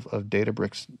scale of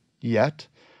Databricks yet,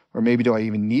 or maybe do I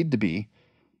even need to be,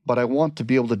 but I want to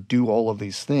be able to do all of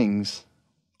these things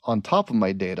on top of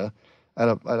my data at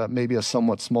a maybe a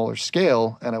somewhat smaller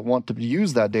scale, and I want to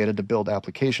use that data to build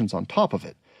applications on top of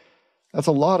it. That's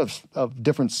a lot of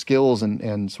different skills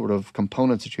and sort of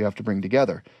components that you have to bring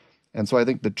together. And so I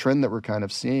think the trend that we're kind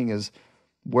of seeing is,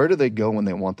 where do they go when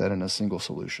they want that in a single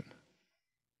solution?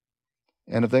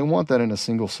 And if they want that in a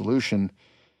single solution,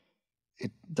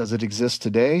 does it exist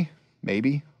today?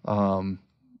 Maybe.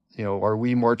 Are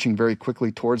we marching very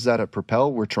quickly towards that at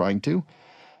Propel? We're trying to,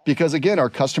 because again, our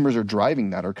customers are driving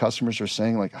that. Our customers are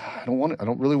saying like, I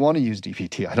don't really want to use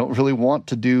dbt. I don't really want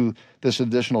to do this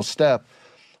additional step.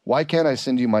 Why can't I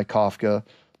send you my Kafka,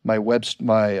 my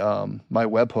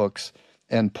webhooks,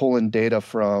 and pull in data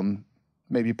from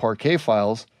maybe Parquet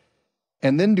files,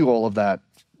 and then do all of that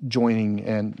joining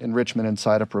and enrichment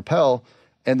inside of Propel,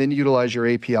 and then utilize your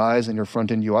APIs and your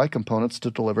front-end UI components to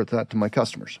deliver that to my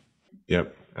customers?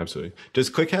 Yep, absolutely.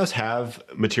 Does ClickHouse have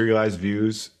materialized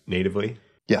views natively?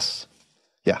 Yes.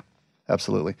 Yeah,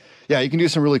 absolutely. Yeah, you can do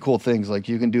some really cool things. Like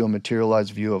you can do a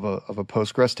materialized view of a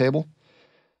Postgres table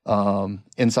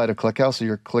inside of ClickHouse. So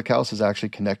your ClickHouse is actually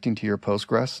connecting to your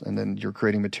Postgres, and then you're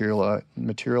creating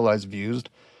materialized views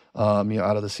out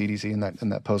of the CDC in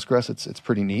that Postgres. It's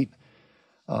pretty neat.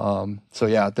 So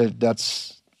yeah,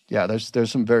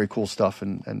 there's some very cool stuff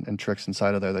and tricks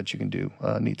inside of there that you can do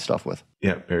neat stuff with.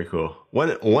 Yeah, very cool.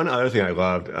 One other thing I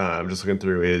loved, I'm just looking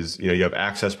through, is you have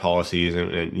access policies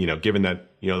and given that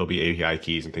there'll be API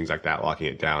keys and things like that locking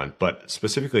it down, but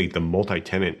specifically the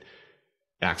multi-tenant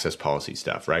access policy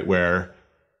stuff, right? Where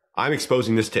I'm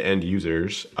exposing this to end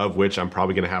users, of which I'm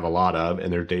probably going to have a lot of,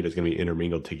 and their data is going to be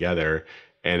intermingled together.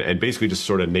 And basically just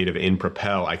sort of native in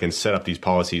Propel, I can set up these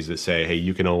policies that say, hey,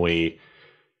 you can only,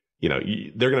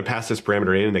 they're going to pass this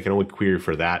parameter in, and they can only query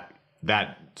for that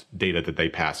data that they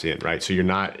pass in, right? So you're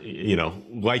not,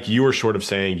 like you were sort of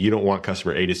saying, you don't want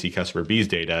customer A to see customer B's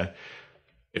data.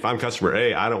 If I'm customer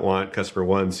A, I don't want customer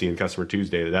 1 seeing customer 2's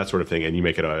data, that sort of thing. And you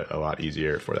make it a lot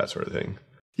easier for that sort of thing.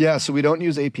 Yeah, so we don't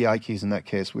use API keys in that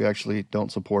case. We actually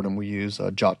don't support them. We use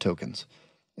JOT tokens.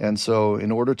 And so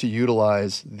in order to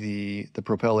utilize the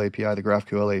Propel API, the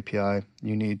GraphQL API,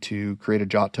 you need to create a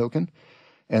JOT token.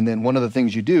 And then one of the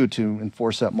things you do to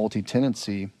enforce that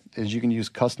multi-tenancy is you can use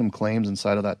custom claims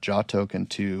inside of that JOT token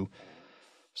to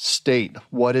state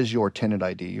what is your tenant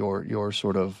ID, your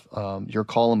sort of your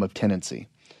column of tenancy.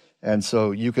 And so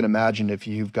you can imagine if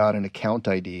you've got an account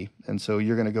ID, and so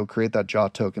you're going to go create that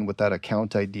JOT token with that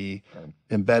account ID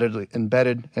embedded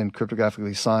and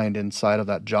cryptographically signed inside of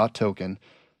that JOT token.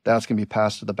 That's going to be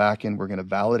passed to the backend. We're going to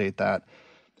validate that.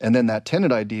 And then that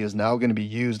tenant ID is now going to be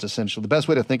used essentially. The best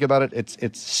way to think about it,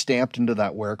 it's stamped into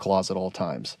that where clause at all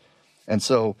times. And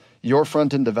so your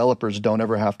front-end developers don't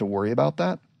ever have to worry about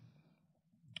that.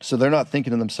 So they're not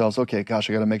thinking to themselves, okay, gosh,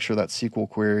 I got to make sure that SQL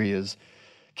query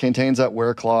contains that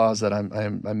where clause, that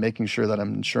I'm making sure that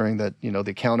I'm ensuring that the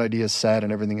account ID is set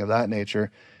and everything of that nature.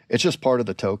 It's just part of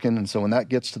the token. And so when that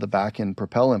gets to the backend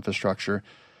Propel infrastructure,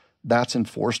 that's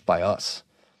enforced by us.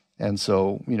 And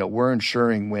so, we're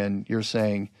ensuring when you're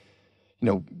saying,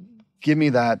 give me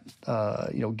that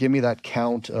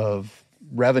count of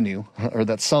revenue, or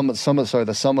that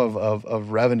the sum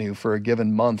of revenue for a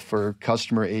given month for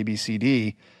customer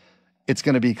ABCD, it's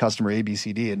going to be customer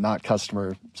ABCD and not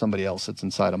customer somebody else that's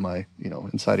inside of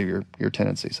inside of your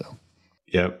tenancy. So.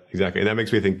 Yep, exactly. And that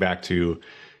makes me think back to,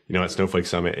 at Snowflake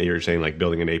Summit, you're saying like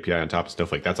building an API on top of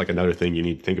Snowflake. That's like another thing you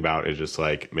need to think about, is just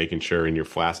like making sure in your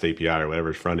Flask API or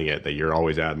whatever's fronting it that you're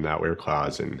always adding that where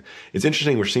clause. And it's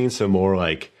interesting. We're seeing some more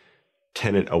like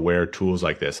tenant aware tools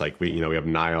like this. Like we have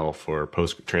Nile for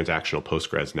transactional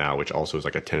Postgres now, which also is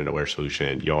like a tenant aware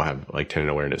solution. You all have like tenant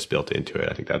awareness built into it.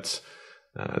 I think that's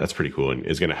pretty cool, and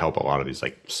is going to help a lot of these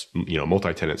like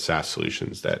multi-tenant SaaS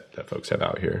solutions that folks have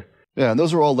out here. Yeah, and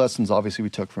those are all lessons obviously we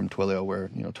took from Twilio, where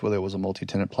Twilio was a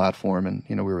multi-tenant platform, and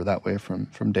we were that way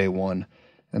from day one.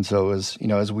 And so as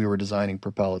we were designing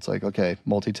Propel, it's like, okay,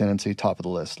 multi-tenancy, top of the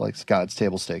list. Like it's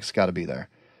table stakes, got to be there.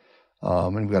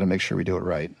 And we've got to make sure we do it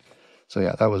right. So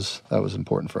yeah, that was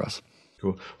important for us.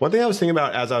 Cool. One thing I was thinking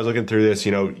about as I was looking through this,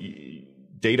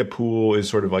 data pool is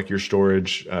sort of like your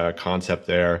storage concept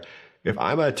there. If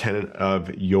I'm a tenant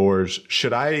of yours,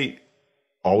 should I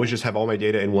always just have all my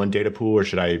data in one data pool, or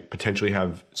should I potentially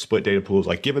have split data pools?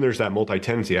 Like, given there's that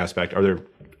multi-tenancy aspect, are there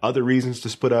other reasons to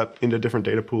split up into different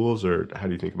data pools, or how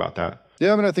do you think about that?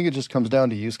 Yeah, I mean, I think it just comes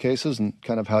down to use cases and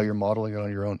kind of how you're modeling it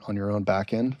on your own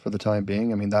back end for the time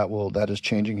being. I mean, that is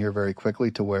changing here very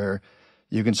quickly to where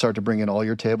you can start to bring in all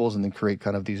your tables and then create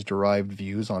kind of these derived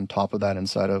views on top of that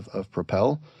inside of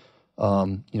Propel.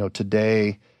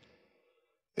 Today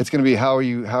it's going to be how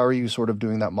are you sort of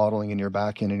doing that modeling in your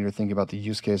back end, and you're thinking about the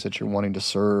use case that you're wanting to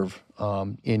serve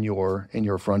in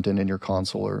your front end, in your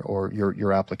console or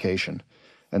your application.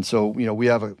 And so, we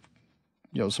have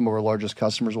some of our largest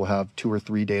customers will have 2 or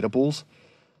 3 data pools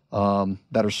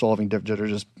that are solving that are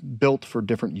just built for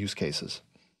different use cases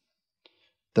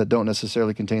that don't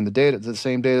necessarily contain the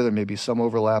same data. There may be some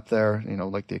overlap there,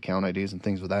 like the account IDs and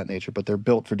things of that nature, but they're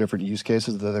built for different use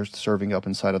cases that they're serving up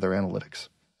inside of their analytics,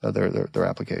 their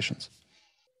applications.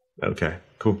 Okay,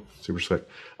 cool. Super slick.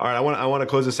 All right, I want to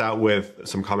close this out with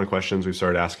some common questions we've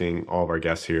started asking all of our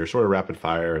guests here, sort of rapid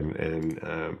fire,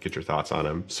 and get your thoughts on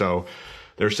them. So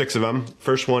there are 6 of them.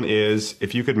 First one is,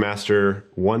 if you could master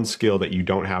one skill that you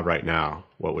don't have right now,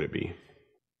 what would it be?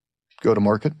 Go to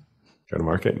market. Go to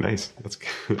market. Nice.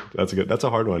 That's a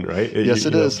hard one, right? Yes,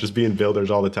 it is. Just being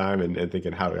builders all the time and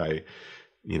thinking, how do I,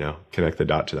 connect the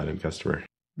dot to that end customer?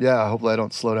 Yeah, hopefully I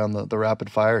don't slow down the rapid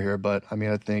fire here, but I mean,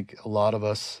 I think a lot of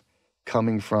us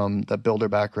coming from that builder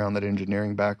background, that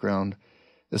engineering background,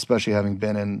 especially having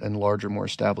been in larger, more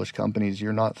established companies,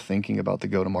 you're not thinking about the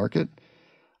go to market.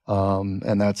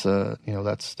 And that's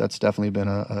definitely been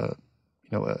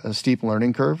a steep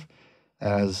learning curve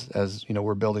as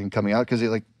we're building and coming out, because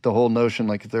like the whole notion,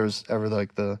 like if there's ever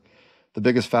like the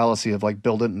biggest fallacy of like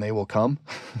build it and they will come,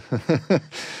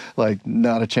 like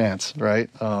not a chance, right?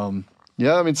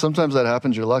 Yeah, I mean sometimes that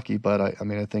happens, you're lucky, but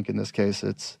I think in this case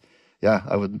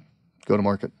I would go to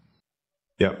market.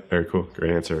 Yeah, very cool,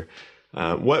 great answer.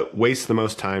 What wastes the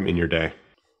most time in your day?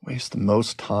 Waste the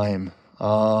most time.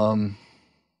 I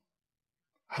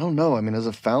don't know. I mean, as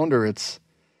a founder, it's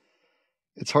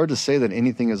hard to say that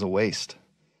anything is a waste,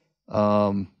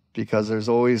 because there's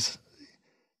always,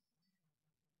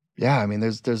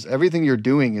 there's everything you're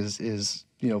doing is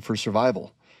for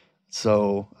survival.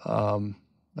 So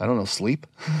I don't know, sleep.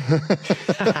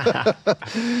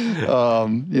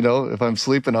 If I'm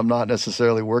sleeping, I'm not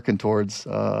necessarily working towards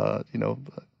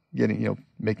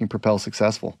making Propel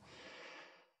successful.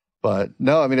 But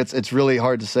no, I mean, it's really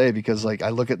hard to say, because like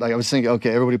I was thinking, okay,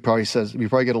 everybody probably says, we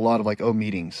probably get a lot of like,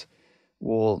 meetings.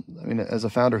 Well, I mean, as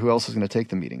a founder, who else is going to take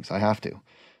the meetings? I have to.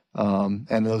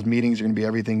 And those meetings are going to be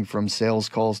everything from sales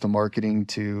calls to marketing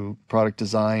to product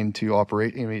design to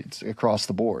operate. It's across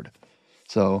the board.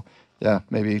 So yeah,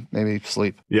 maybe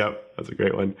sleep. Yep, that's a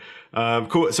great one.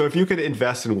 Cool. So if you could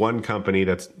invest in one company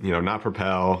that's not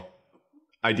Propel,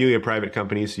 ideally a private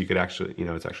company, so you could actually,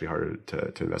 it's actually harder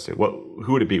to invest in.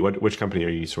 Who would it be? Which company are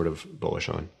you sort of bullish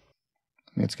on?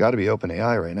 I mean, it's got to be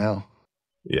OpenAI right now.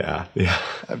 Yeah.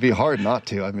 It'd be hard not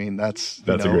to. I mean, that's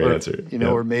a great answer.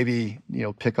 Or maybe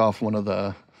pick off one of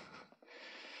the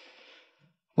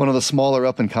smaller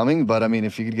up and coming. But I mean,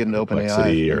 if you could get an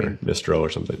OpenAI or Mistral or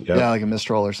something, yeah, like a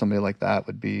Mistral or somebody like that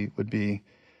would be.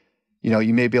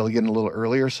 You may be able to get in a little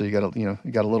earlier, so you got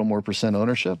a little more percent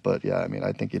ownership. But yeah, I mean,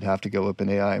 I think you'd have to go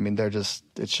OpenAI. I mean, it's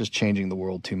just changing the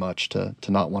world too much to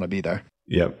not want to be there.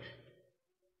 Yep.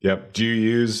 Do you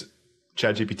use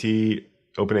ChatGPT,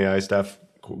 OpenAI stuff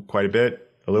quite a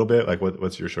bit, a little bit? Like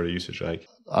what's your sort of usage like?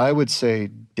 I would say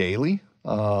daily.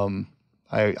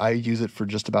 I use it for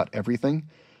just about everything.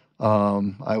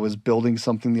 I was building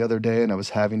something the other day and I was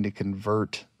having to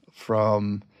convert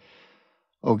from,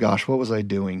 oh gosh, what was I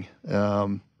doing?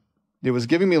 It was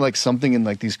giving me like something in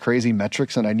like these crazy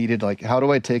metrics, and I needed like, how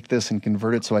do I take this and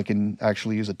convert it so I can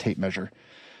actually use a tape measure?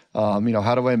 How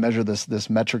do I measure this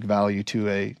metric value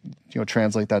to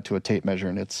translate that to a tape measure?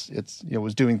 And it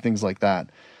was doing things like that.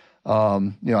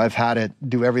 I've had it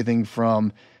do everything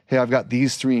from, hey, I've got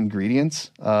these 3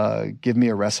 ingredients, give me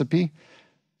a recipe,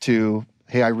 to,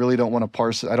 hey, I really don't want to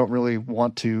parse it. I don't really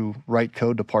want to write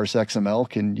code to parse XML.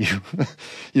 Can you,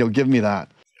 give me that?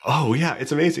 Oh yeah,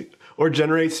 it's amazing. Or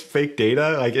generates fake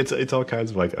data. Like it's all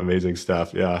kinds of like amazing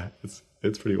stuff. Yeah,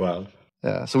 it's pretty wild.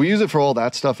 Yeah, so we use it for all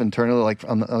that stuff internally, like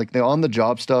on the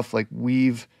job stuff. Like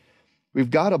we've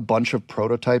got a bunch of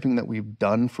prototyping that we've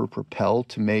done for Propel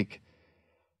to make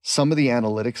some of the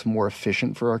analytics more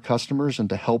efficient for our customers and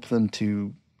to help them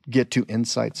to get to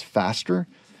insights faster.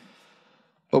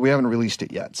 But we haven't released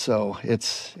it yet, so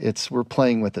we're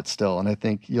playing with it still, and I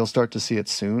think you'll start to see it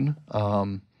soon.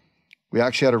 We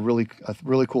actually had a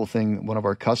really cool thing one of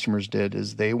our customers did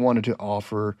is they wanted to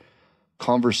offer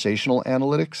conversational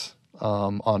analytics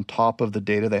on top of the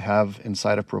data they have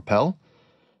inside of Propel,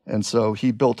 and so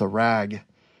he built a RAG,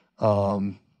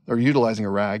 or utilizing a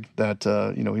RAG that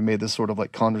he made this sort of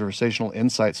like conversational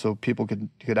insight, so people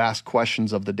could ask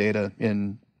questions of the data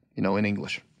in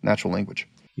English, natural language.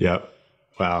 Yep.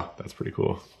 Wow, that's pretty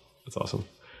cool. That's awesome.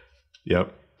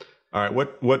 Yep. All right.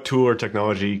 What tool or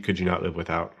technology could you not live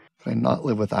without? Could I not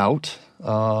live without?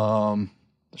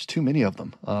 There's too many of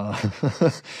them. I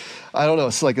don't know.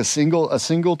 It's like a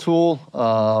single tool.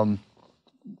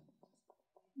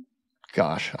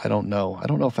 Gosh, I don't know. I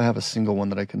don't know if I have a single one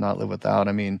that I could not live without.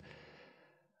 I mean,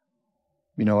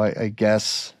 I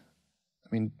guess,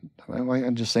 I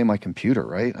can just say my computer,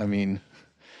 right? I mean,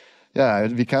 yeah,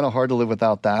 it'd be kind of hard to live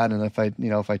without that. And if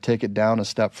I take it down a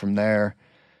step from there,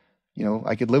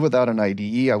 I could live without an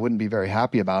IDE. I wouldn't be very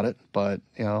happy about it, but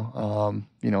I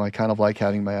kind of like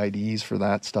having my IDEs for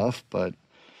that stuff. But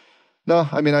no,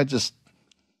 I just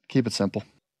keep it simple.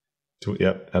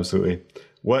 Yep, absolutely.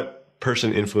 What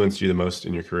person influenced you the most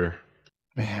in your career?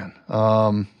 Man,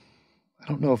 I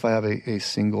don't know if I have a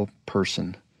single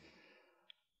person.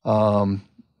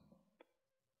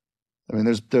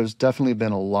 There's definitely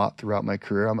been a lot throughout my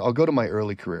career. I'll go to my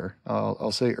early career.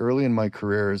 I'll say early in my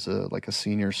career as a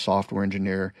senior software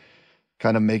engineer,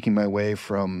 kind of making my way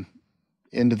from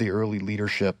into the early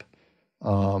leadership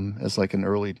as like an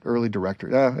early director.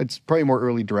 Yeah, it's probably more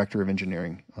early director of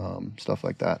engineering, stuff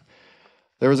like that.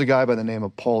 There was a guy by the name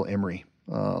of Paul Emery,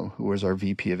 who was our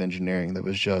VP of engineering. That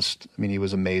was just, he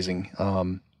was amazing.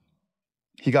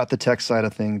 He got the tech side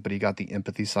of things, but he got the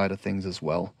empathy side of things as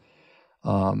well.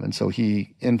 And so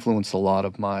he influenced a lot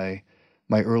of my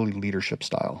early leadership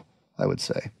style, I would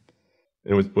say.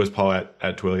 And was Paul at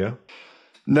Twilio?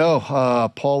 No,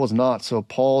 Paul was not. So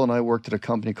Paul and I worked at a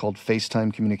company called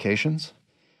FaceTime Communications.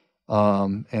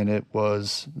 And it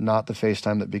was not the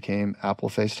FaceTime that became Apple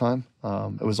FaceTime.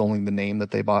 It was only the name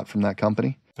that they bought from that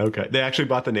company. Okay. They actually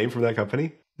bought the name from that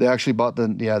company? They actually bought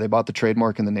the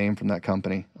trademark and the name from that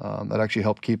company. That actually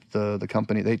helped keep the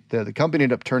company. The company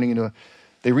ended up turning into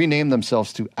they renamed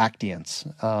themselves to Actience,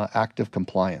 Active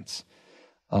Compliance.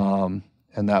 And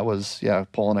that was,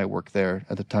 Paul and I worked there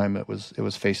at the time. It was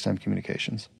FaceTime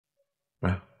Communications.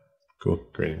 Wow. Cool.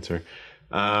 Great answer.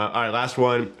 All right. Last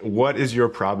one. What is your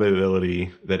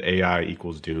probability that AI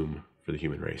equals doom for the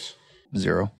human race?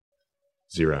 0.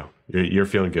 You're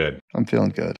feeling good. I'm feeling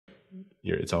good.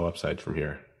 It's all upside from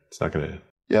here. It's not going to.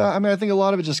 Yeah. I think a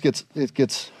lot of it just gets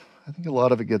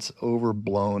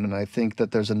overblown. And I think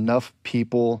that there's enough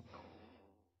people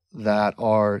that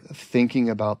are thinking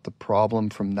about the problem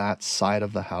from that side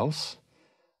of the house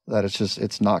that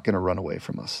it's not going to run away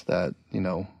from us. That,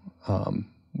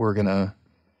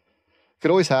 could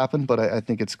always happen, but I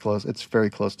think it's close. It's very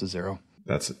close to 0.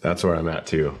 That's where I'm at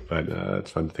too, but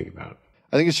it's fun to think about.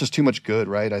 I think it's just too much good,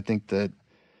 right? I think that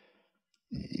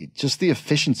just the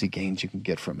efficiency gains you can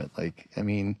get from it.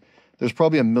 There's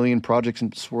probably a million projects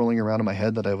swirling around in my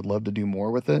head that I would love to do more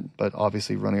with it, but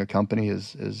obviously running a company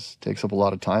takes up a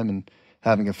lot of time, and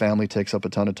having a family takes up a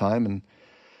ton of time.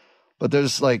 But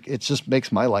there's it just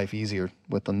makes my life easier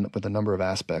with a number of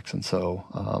aspects. And so,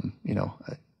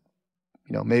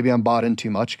 maybe I'm bought in too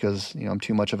much because I'm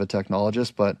too much of a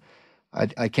technologist, but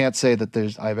I can't say that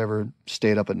I've ever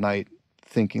stayed up at night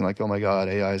thinking oh my God,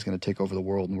 AI is going to take over the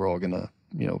world and we're all going to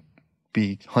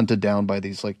be hunted down by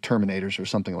these Terminators or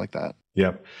something like that.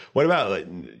 Yep. What about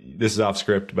this is off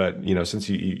script, but since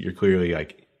you're clearly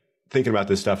thinking about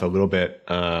this stuff a little bit,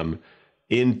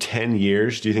 in 10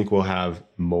 years, do you think we'll have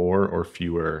more or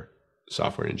fewer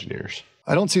software engineers?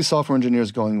 I don't see software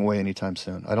engineers going away anytime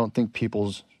soon. I don't think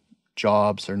people's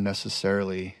jobs are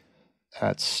necessarily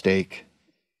at stake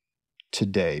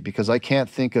today, because I can't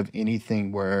think of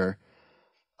anything where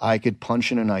I could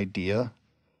punch in an idea.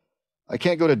 I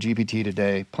can't go to GPT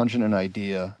today, punch in an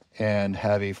idea, and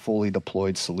have a fully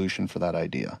deployed solution for that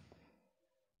idea.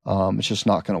 It's just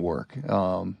not going to work.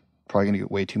 Probably going to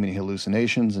get way too many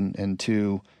hallucinations. And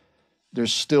two,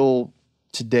 there's still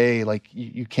today,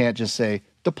 you can't just say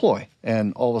deploy,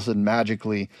 and all of a sudden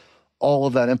magically all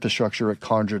of that infrastructure it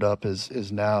conjured up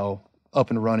is now up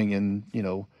and running, and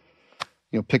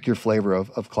pick your flavor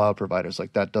of cloud providers.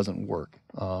 That doesn't work.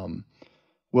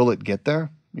 Will it get there?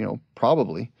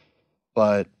 Probably.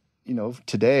 But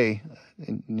today,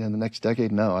 in the next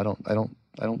decade, no, I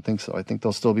don't think so. I think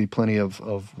there'll still be plenty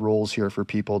of roles here for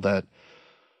people that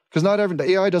Because not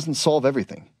every AI doesn't solve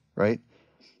everything, right?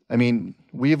 I mean,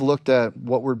 we've looked at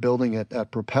what we're building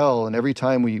at Propel, and every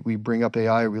time we bring up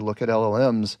AI, we look at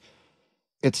LLMs,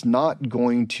 it's not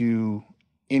going to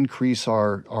increase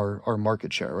our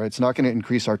market share, right? It's not going to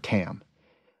increase our TAM.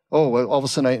 Oh, well, all of a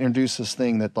sudden I introduce this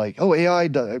thing that like, oh,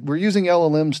 we're using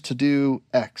LLMs to do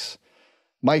X.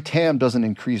 My TAM doesn't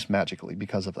increase magically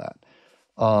because of that.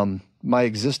 My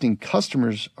existing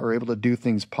customers are able to do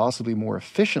things possibly more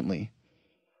efficiently,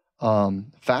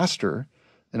 faster,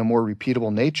 in a more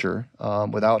repeatable nature,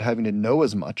 without having to know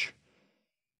as much.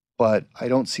 But I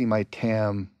don't see my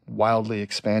TAM wildly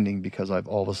expanding because I've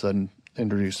all of a sudden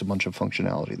introduced a bunch of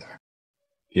functionality there.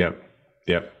 Yep.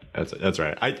 That's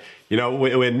right.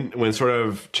 When sort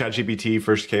of ChatGPT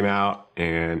first came out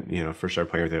and, first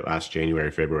started playing with it last January,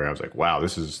 February, I was like, wow,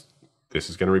 this is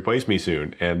going to replace me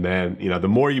soon. And then, the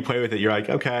more you play with it, you're like,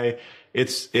 okay,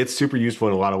 it's super useful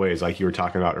in a lot of ways. Like you were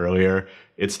talking about earlier,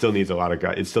 it still needs a lot of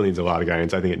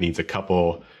guidance. I think it needs a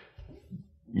couple,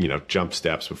 jump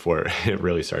steps before it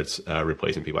really starts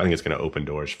replacing people. I think it's going to open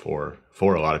doors for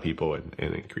a lot of people and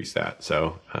increase that.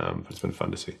 So it's been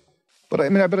fun to see. But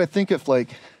I think if like,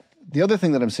 the other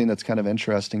thing that I'm seeing that's kind of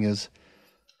interesting is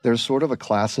there's sort of a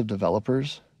class of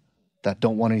developers that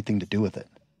don't want anything to do with it.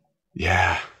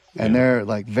 Yeah. And they're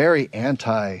like very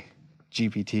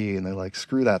anti-GPT, and they're like,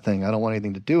 screw that thing. I don't want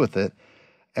anything to do with it.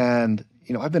 And,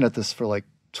 I've been at this for like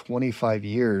 25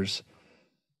 years,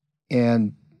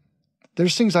 and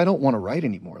there's things I don't want to write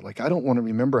anymore. Like I don't want to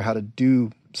remember how to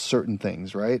do certain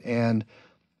things, right? And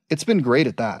it's been great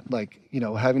at that. Like,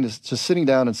 having to just sitting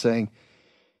down and saying,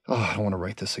 oh, I don't want to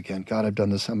write this again. God, I've done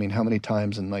this. I mean, how many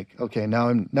times? And like, okay, now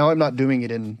I'm not doing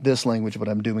it in this language, but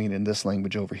I'm doing it in this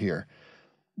language over here.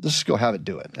 Just go have it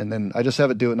do it. And then I just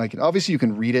have it do it. And obviously you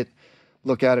can read it,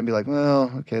 look at it and be like,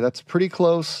 well, okay, that's pretty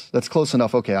close. That's close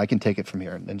enough. Okay, I can take it from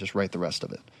here and just write the rest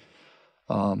of it.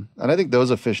 And I think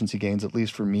those efficiency gains, at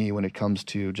least for me, when it comes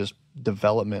to just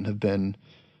development, have been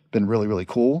really, really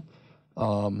cool.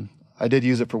 I did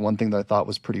use it for one thing that I thought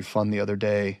was pretty fun the other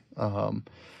day.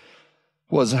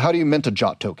 Was how do you mint a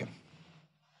jot token?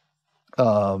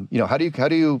 How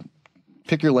do you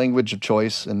pick your language of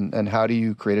choice, and how do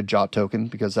you create a jot token?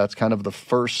 Because that's kind of the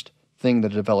first thing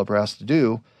that a developer has to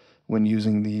do when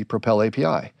using the Propel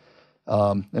API.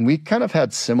 And we kind of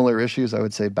had similar issues, I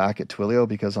would say, back at Twilio,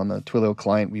 because on the Twilio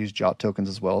client, we use jot tokens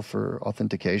as well for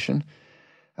authentication.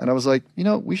 And I was like,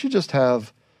 we should just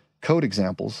have code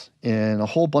examples in a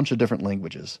whole bunch of different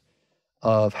languages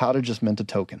of how to just mint a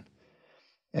token.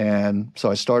 And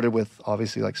so I started with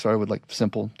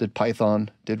simple, did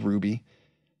Python, did Ruby.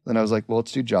 Then I was like, well,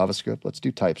 let's do JavaScript. Let's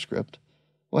do TypeScript.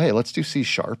 Well, hey, let's do C#.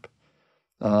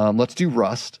 Let's do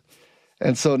Rust.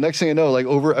 And so next thing I know,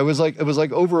 it was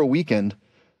like over a weekend,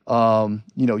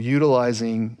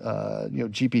 utilizing,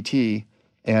 GPT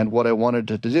and what I wanted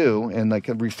to do, and like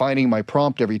refining my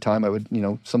prompt every time I would,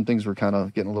 some things were kind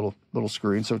of getting a little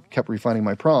screwy. And so kept refining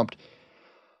my prompt.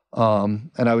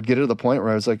 And I would get to the point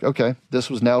where I was like, okay, this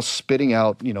was now spitting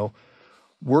out,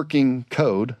 working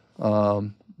code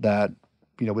that,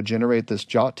 would generate this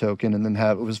jot token, and then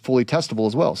it was fully testable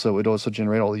as well. So it would also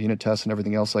generate all the unit tests and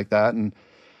everything else like that. And,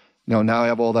 now I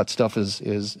have all that stuff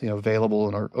is available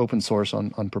in our open source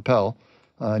on Propel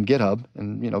and GitHub,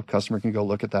 and, customer can go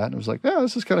look at that. And it was like, yeah,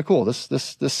 this is kind of cool.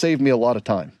 This saved me a lot of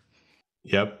time.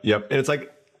 Yep. And it's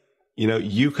like,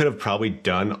 you could have probably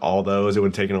done all those. It would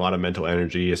have taken a lot of mental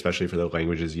energy, especially for the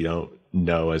languages you don't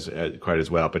know as quite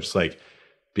as well. But just like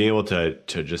being able to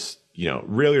just,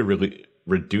 really, really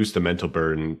reduce the mental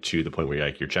burden to the point where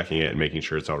you're checking it and making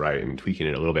sure it's all right and tweaking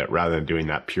it a little bit, rather than doing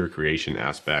that pure creation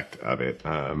aspect of it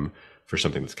for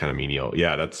something that's kind of menial.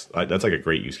 Yeah, that's like a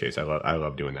great use case. I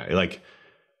love doing that.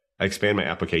 I expand my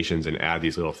applications and add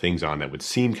these little things on that would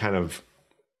seem kind of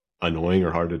annoying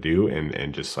or hard to do,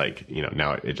 and just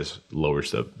now it just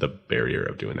lowers the barrier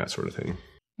of doing that sort of thing.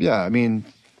 Yeah, I mean,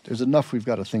 there's enough we've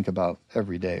got to think about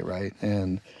every day, right?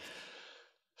 And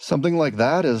something like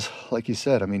that is, like you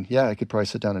said, I mean, yeah, I could probably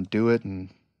sit down and do it,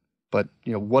 but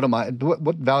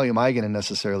what value am I going to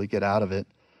necessarily get out of it?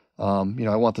 I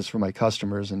want this for my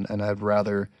customers, and I'd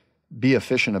rather be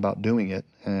efficient about doing it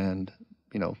and,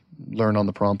 learn on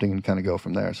the prompting and kind of go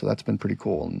from there. So that's been pretty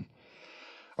cool. And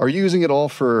are you using it all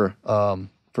for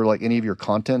like any of your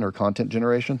content or content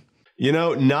generation?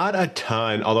 Not a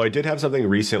ton, although I did have something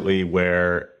recently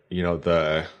where,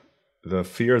 the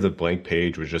fear of the blank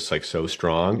page was just like so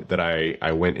strong that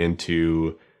I went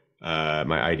into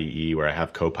my IDE where I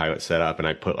have Copilot set up, and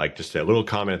I put like just a little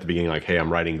comment at the beginning, like, hey,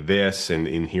 I'm writing this, and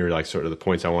in here, like sort of the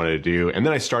points I wanted to do. And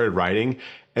then I started writing,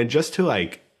 and just to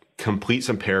like complete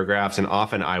some paragraphs, and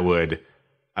often I would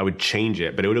I would change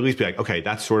it, but it would at least be like, okay,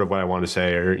 that's sort of what I want to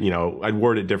say, or, I'd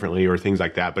word it differently or things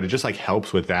like that. But it just like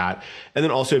helps with that. And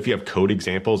then also if you have code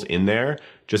examples in there,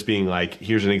 just being like,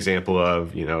 here's an example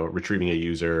of, retrieving a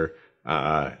user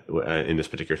in this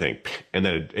particular thing. And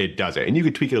then it does it. And you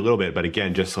could tweak it a little bit, but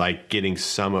again, just like getting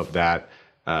some of that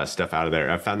stuff out of there.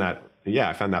 I found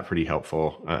that pretty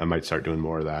helpful. I might start doing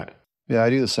more of that. Yeah, I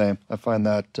do the same. I find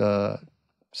that,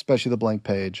 especially the blank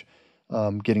page,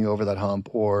 getting over that hump,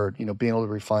 or being able to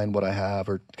refine what I have,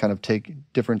 or kind of take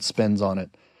different spins on it,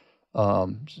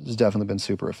 has definitely been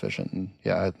super efficient. And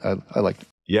yeah, I liked it.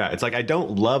 Yeah, it's like I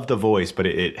don't love the voice, but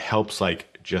it helps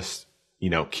like just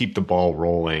keep the ball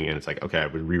rolling. And it's like, okay, I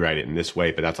would rewrite it in this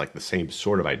way, but that's like the same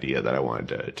sort of idea that I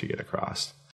wanted to get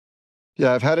across.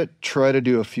 Yeah, I've had it try to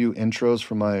do a few intros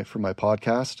for my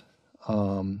podcast.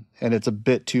 And it's a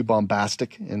bit too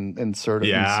bombastic in sort of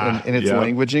in its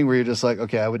languaging, where you're just like,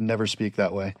 okay, I would never speak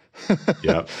that way.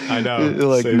 Yeah, I know. You're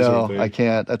like, same no, sort of I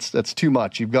can't. That's too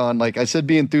much. You've gone, like I said,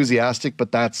 be enthusiastic,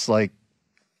 but that's like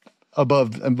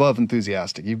above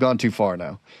enthusiastic. You've gone too far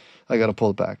now. I got to pull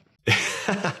it back.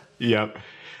 Yep,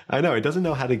 I know. It doesn't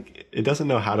know how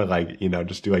to like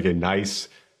just do like a nice,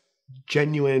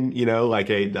 genuine, like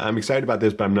I'm excited about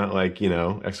this, but I'm not like,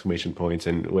 exclamation points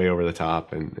and way over the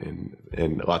top and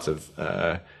lots of,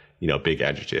 big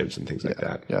adjectives and things like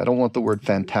that. Yeah. I don't want the word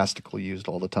fantastical used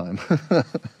all the time.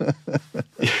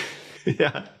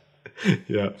 Yeah.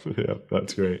 Yeah.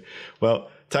 That's great. Well,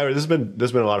 Tyler, this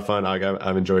has been a lot of fun.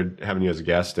 I've enjoyed having you as a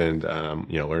guest and,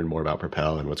 learn more about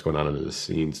Propel and what's going on under the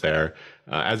scenes there.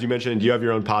 As you mentioned, you have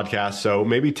your own podcast. So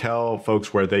maybe tell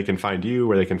folks where they can find you,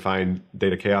 where they can find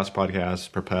Data Chaos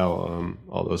Podcast, Propel,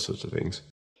 all those sorts of things.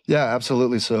 Yeah,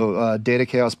 absolutely. So Data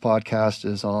Chaos Podcast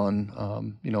is on,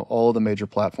 all the major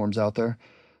platforms out there.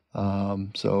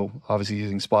 So obviously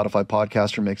using Spotify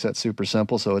Podcaster makes that super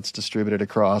simple. So it's distributed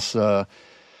across, the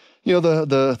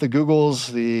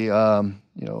Googles, the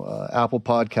Apple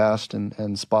Podcast,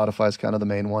 and Spotify is kind of the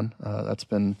main one. That's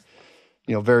been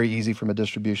very easy from a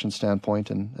distribution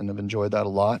standpoint, and I've enjoyed that a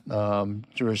lot.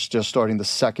 We're just starting the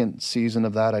second season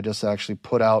of that. I just actually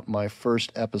put out my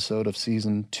first episode of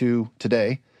season 2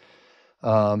 today.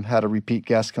 Had a repeat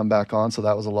guest come back on, so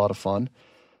that was a lot of fun.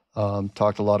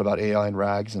 Talked a lot about AI and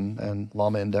RAGs and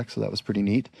Llama Index, so that was pretty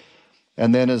neat.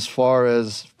 And then as far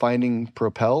as finding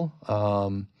Propel,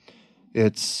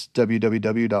 it's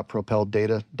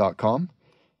www.propeldata.com.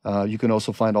 You can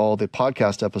also find all the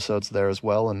podcast episodes there as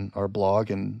well, and our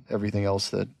blog and everything else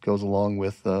that goes along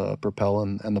with Propel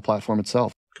and the platform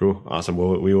itself. Cool. Awesome.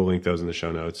 We will link those in the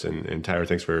show notes. And Tyler,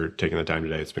 thanks for taking the time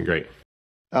today. It's been great.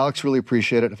 Alex, really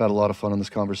appreciate it. I've had a lot of fun on this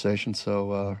conversation.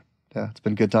 So, it's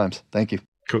been good times. Thank you.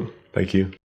 Cool. Thank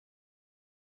you.